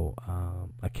actual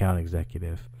account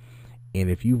executive. And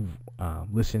if you've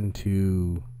listened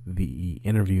to the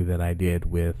interview that I did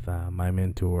with my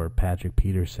mentor Patrick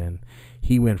Peterson,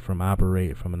 he went from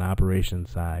an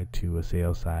operations side to a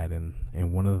sales side,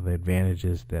 and one of the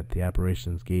advantages that the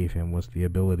operations gave him was the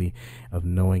ability of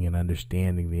knowing and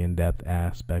understanding the in-depth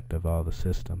aspect of all the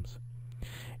systems.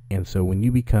 And so when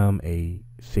you become a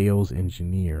sales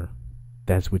engineer,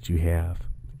 that's what you have.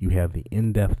 You have the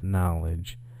in-depth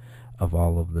knowledge of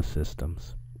all of the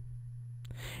systems.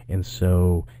 And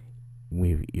so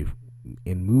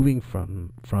in moving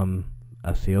from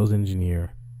a sales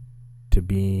engineer to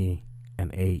being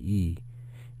an AE,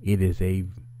 it is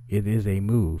a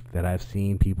move that I've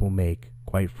seen people make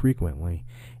quite frequently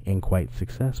and quite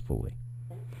successfully.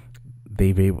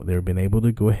 They've been able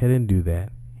to go ahead and do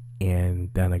that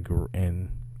and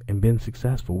been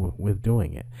successful with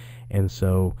doing it. And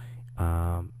so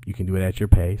you can do it at your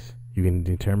pace. You can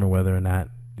determine whether or not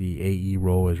the AE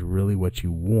role is really what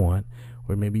you want,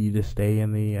 or maybe you just stay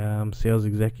in the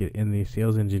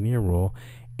sales engineer role,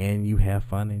 and you have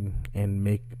fun and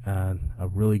make a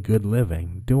really good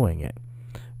living doing it.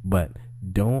 But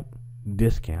don't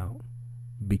discount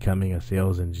becoming a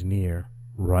sales engineer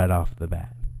right off the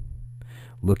bat.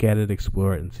 Look at it,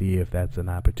 explore it, and see if that's an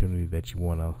opportunity that you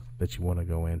want to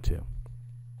go into.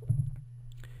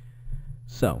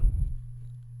 So,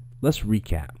 let's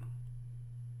recap.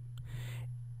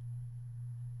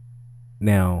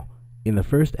 Now, in the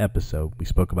first episode, we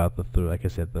spoke about the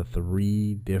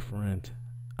three different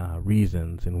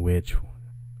reasons in which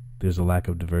there's a lack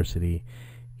of diversity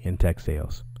in tech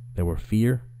sales. There were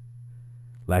fear,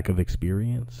 lack of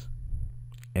experience,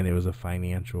 and there was a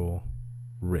financial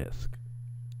risk.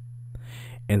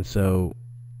 And so,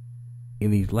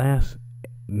 during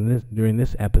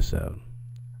this episode,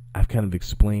 I've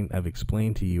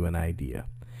explained to you an idea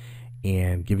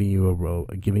and giving you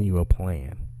a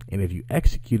plan. And if you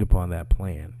execute upon that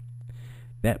plan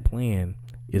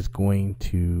is going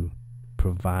to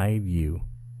provide you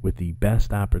with the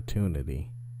best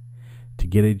opportunity to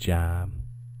get a job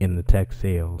in the tech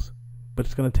sales, but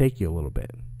it's going to take you a little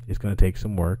bit. It's going to take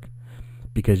some work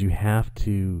because you have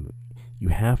to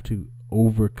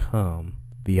overcome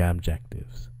the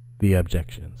objectives, the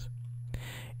objections.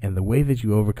 And the way that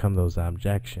you overcome those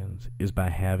objections is by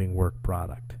having work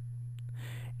product.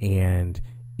 And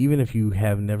even if you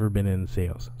have never been in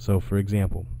sales, so for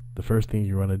example, the first thing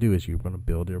you want to do is you want to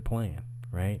build your plan,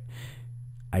 right?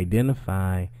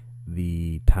 Identify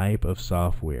the type of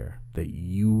software that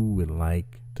you would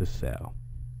like to sell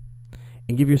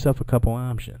and give yourself a couple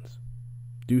options.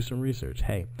 Do some research.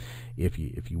 Hey, if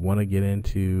you want to get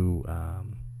into,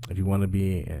 if you want to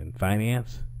be in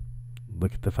finance,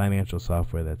 look at the financial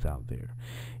software that's out there.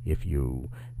 If you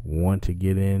want to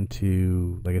get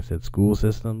into, like I said, school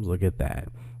systems, look at that.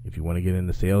 If you want to get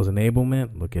into sales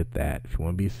enablement, look at that. If you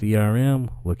want to be CRM,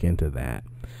 look into that.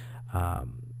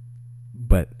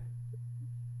 But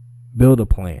build a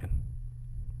plan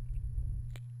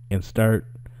and start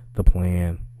the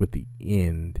plan with the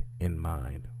end in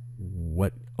mind,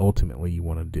 what ultimately you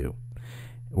want to do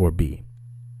or be,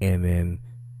 and then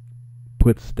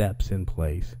put steps in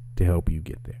place to help you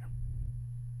get there.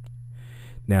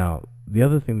 Now, the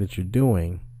other thing that you're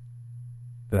doing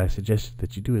that I suggest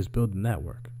that you do is build a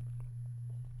network,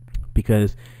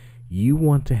 because you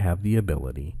want to have the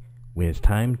ability when it's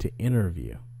time to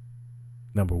interview.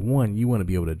 Number one, you want to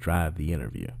be able to drive the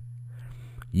interview.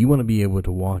 You want to be able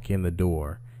to walk in the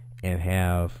door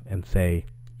and say,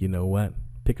 you know what,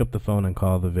 pick up the phone and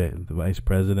call the vice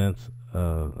presidents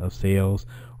of sales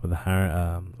or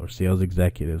the or sales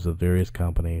executives of various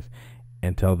companies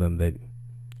and tell them that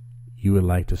you would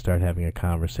like to start having a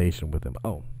conversation with them.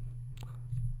 Oh,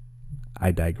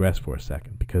 I digress for a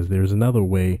second, because there's another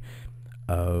way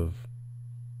of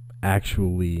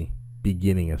actually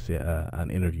beginning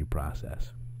an interview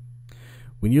process.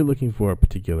 When you're looking for a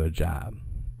particular job,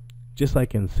 just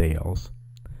like in sales,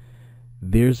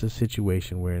 there's a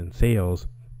situation where in sales,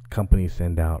 companies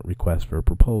send out requests for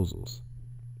proposals.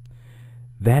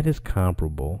 That is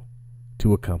comparable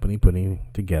to a company putting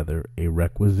together a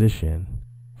requisition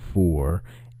for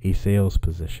a sales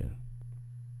position.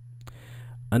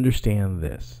 Understand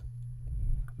this.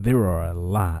 There are a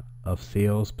lot of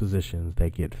sales positions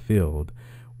that get filled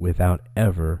without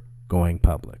ever going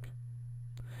public,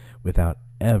 without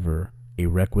ever a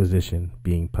requisition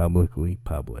being publicly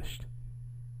published.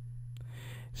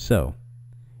 So,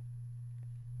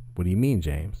 what do you mean,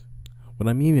 James? What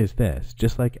I mean is this: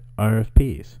 just like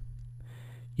RFPs,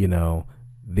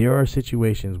 there are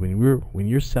situations when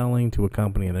you're selling to a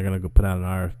company and they're going to go put out an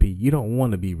RFP, you don't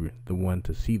want to be the one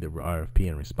to see the RFP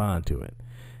and respond to it.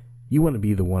 You want to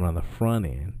be the one on the front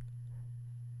end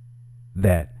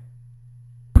that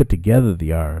put together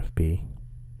the RFP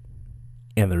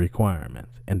and the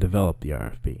requirements and develop the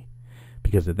RFP.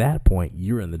 Because at that point,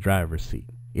 you're in the driver's seat.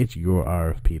 It's your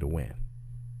RFP to win.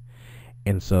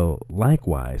 And so,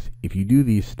 likewise, if you do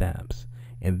these steps,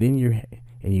 and then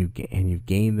you've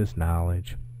gained this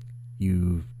knowledge,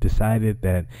 you've decided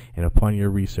that, and upon your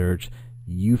research,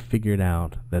 you figured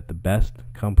out that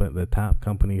the top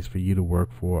companies for you to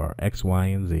work for are X, Y,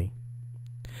 and Z.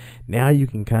 Now you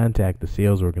can contact the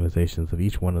sales organizations of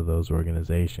each one of those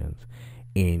organizations,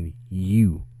 and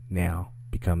you now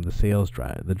become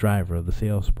the driver of the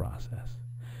sales process.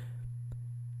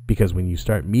 Because when you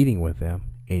start meeting with them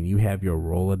and you have your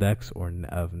Rolodex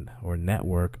or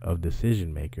network of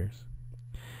decision makers,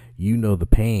 you know the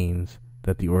pains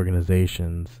that the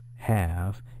organizations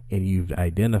have, and you've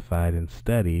identified and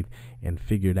studied and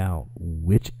figured out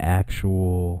which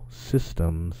actual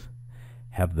systems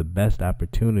have the best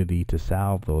opportunity to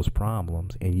solve those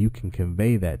problems, and you can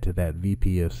convey that to that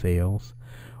VP of sales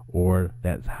or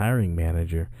that hiring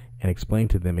manager and explain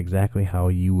to them exactly how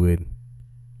you would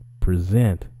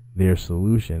present their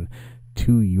solution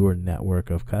to your network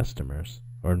of customers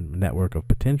or network of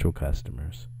potential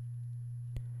customers.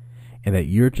 And that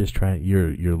you're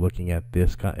looking at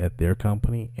their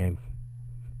company and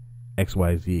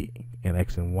XYZ and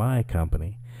X and Y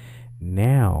company.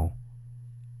 Now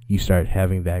you start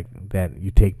having that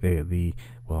you take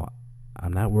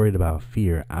I'm not worried about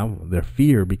fear. Their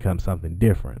fear becomes something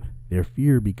different. Their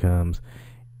fear becomes,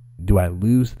 do I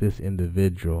lose this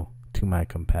individual to my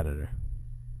competitor?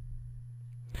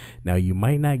 Now, you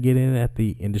might not get in at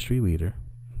the industry leader,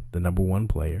 the number one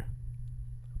player,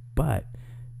 but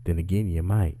then again, you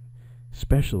might,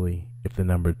 especially if the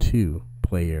number two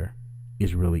player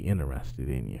is really interested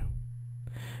in you.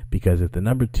 Because if the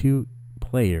number two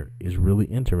player is really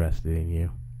interested in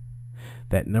you,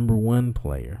 that number one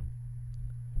player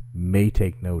may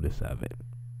take notice of it.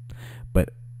 But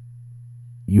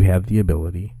you have the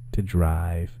ability to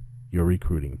drive your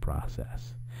recruiting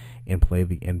process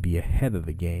and be ahead of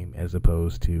the game, as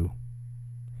opposed to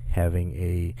having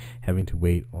to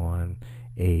wait on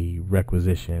a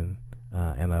requisition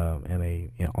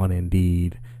on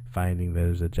Indeed, finding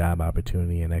there's a job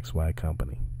opportunity in XY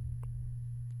company.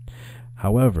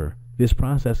 However, this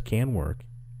process can work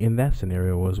in that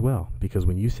scenario as well, because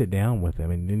when you sit down with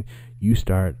them and then you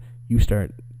start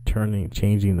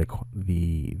changing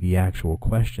the actual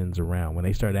questions around. When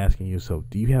they start asking you, so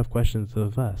do you have questions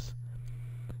of us?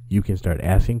 You can start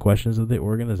asking questions of the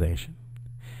organization,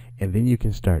 and then you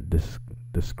can start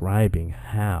describing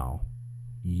how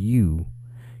you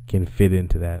can fit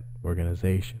into that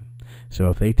organization. So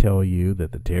if they tell you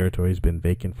that the territory's been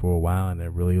vacant for a while and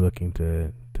they're really looking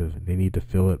they need to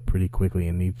fill it pretty quickly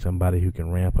and need somebody who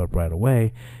can ramp up right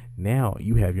away, now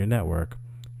you have your network.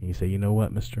 And you say, you know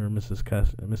what, Mr. and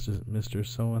Mr.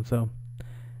 So-and-so,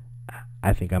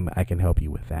 I think I can help you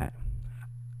with that,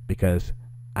 because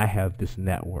I have this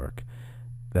network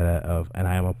and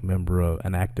I am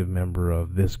an active member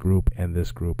of this group,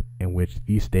 in which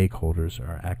these stakeholders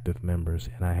are active members,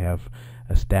 and I have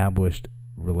established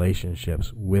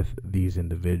relationships with these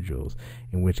individuals,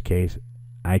 in which case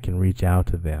I can reach out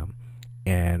to them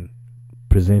and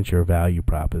present your value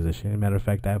proposition. As a matter of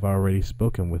fact, I've already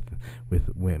spoken with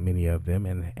many of them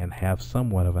and have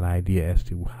somewhat of an idea as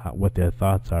to what their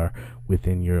thoughts are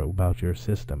about your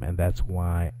system, and that's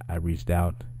why I reached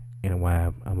out and why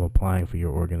I'm applying for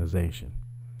your organization.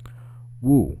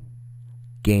 Woo,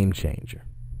 game changer.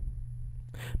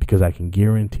 Because I can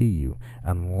guarantee you,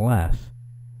 unless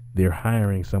they're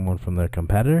hiring someone from their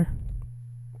competitor,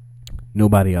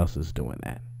 nobody else is doing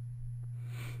that.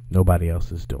 Nobody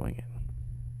else is doing it.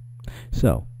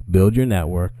 So, build your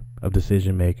network of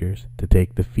decision makers to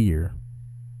take the fear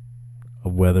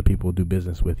of whether people will do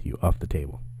business with you off the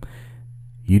table.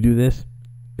 You do this,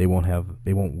 they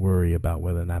won't worry about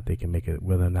whether or not they can make it,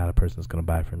 whether or not a person is going to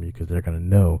buy from you, because they're going to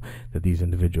know that these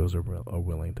individuals are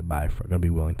willing to buy going to be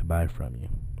willing to buy from you,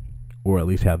 or at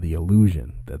least have the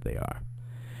illusion that they are.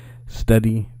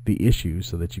 Study the issues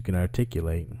so that you can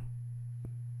articulate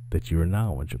that you are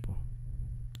knowledgeable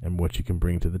and what you can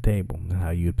bring to the table and how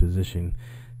you position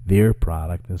their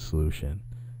product and solution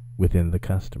within the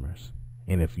customers.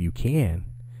 And if you can,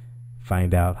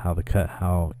 find out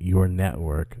how your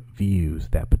network views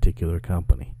that particular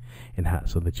company, and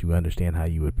so that you understand how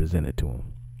you would present it to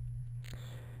them.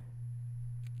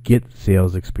 Get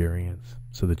sales experience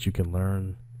so that you can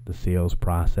learn the sales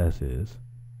processes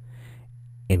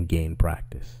and gain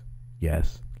practice.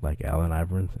 Yes, like Allen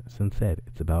Iverson said,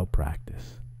 it's about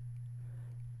practice.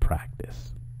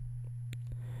 Practice.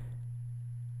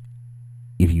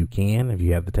 If you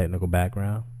have the technical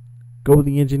background, go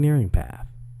the engineering path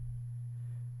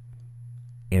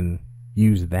and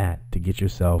use that to get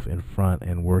yourself in front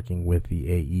and working with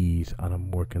the AEs on a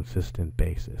more consistent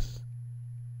basis.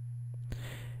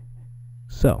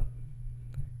 So,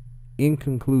 in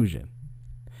conclusion,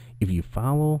 if you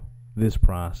follow this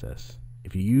process,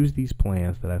 if you use these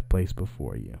plans that I've placed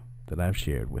before you, that I've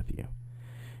shared with you,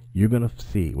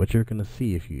 what you're going to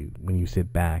see when you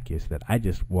sit back is that I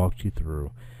just walked you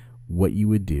through what you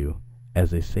would do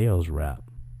as a sales rep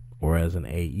or as an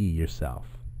AE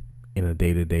yourself in a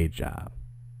day-to-day job.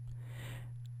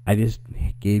 I just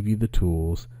gave you the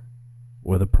tools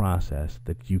or the process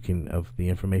of the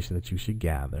information that you should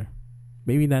gather.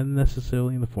 Maybe not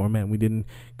necessarily in the format. We didn't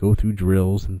go through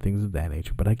drills and things of that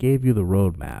nature, but I gave you the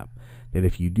roadmap that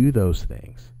if you do those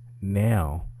things,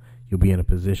 now you'll be in a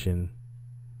position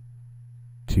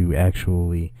to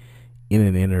actually, in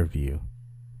an interview,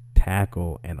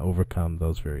 tackle and overcome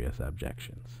those various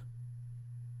objections.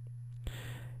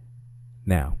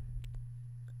 Now,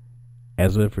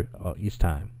 as with each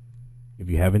time, if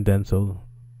you haven't done so,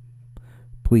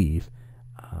 please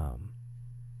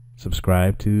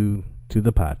subscribe to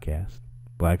the podcast,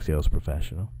 Black Sales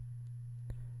Professional.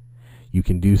 You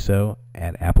can do so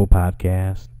at Apple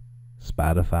Podcasts,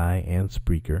 Spotify, and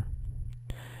Spreaker.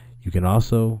 You can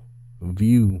also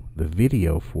view the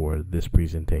video for this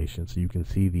presentation so you can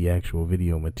see the actual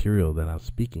video material that I'm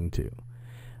speaking to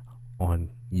on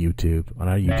YouTube, on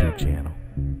our YouTube channel.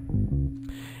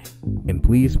 And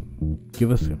please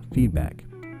give us some feedback.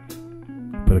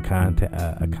 Put a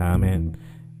comment,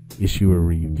 issue a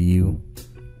review,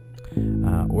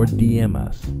 or DM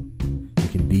us. You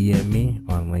can DM me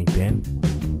on LinkedIn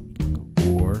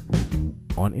or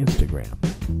on Instagram,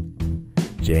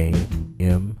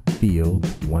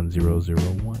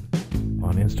 JMField1001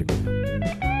 on Instagram.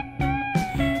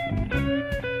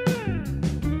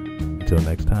 Until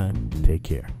next time, take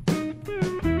care.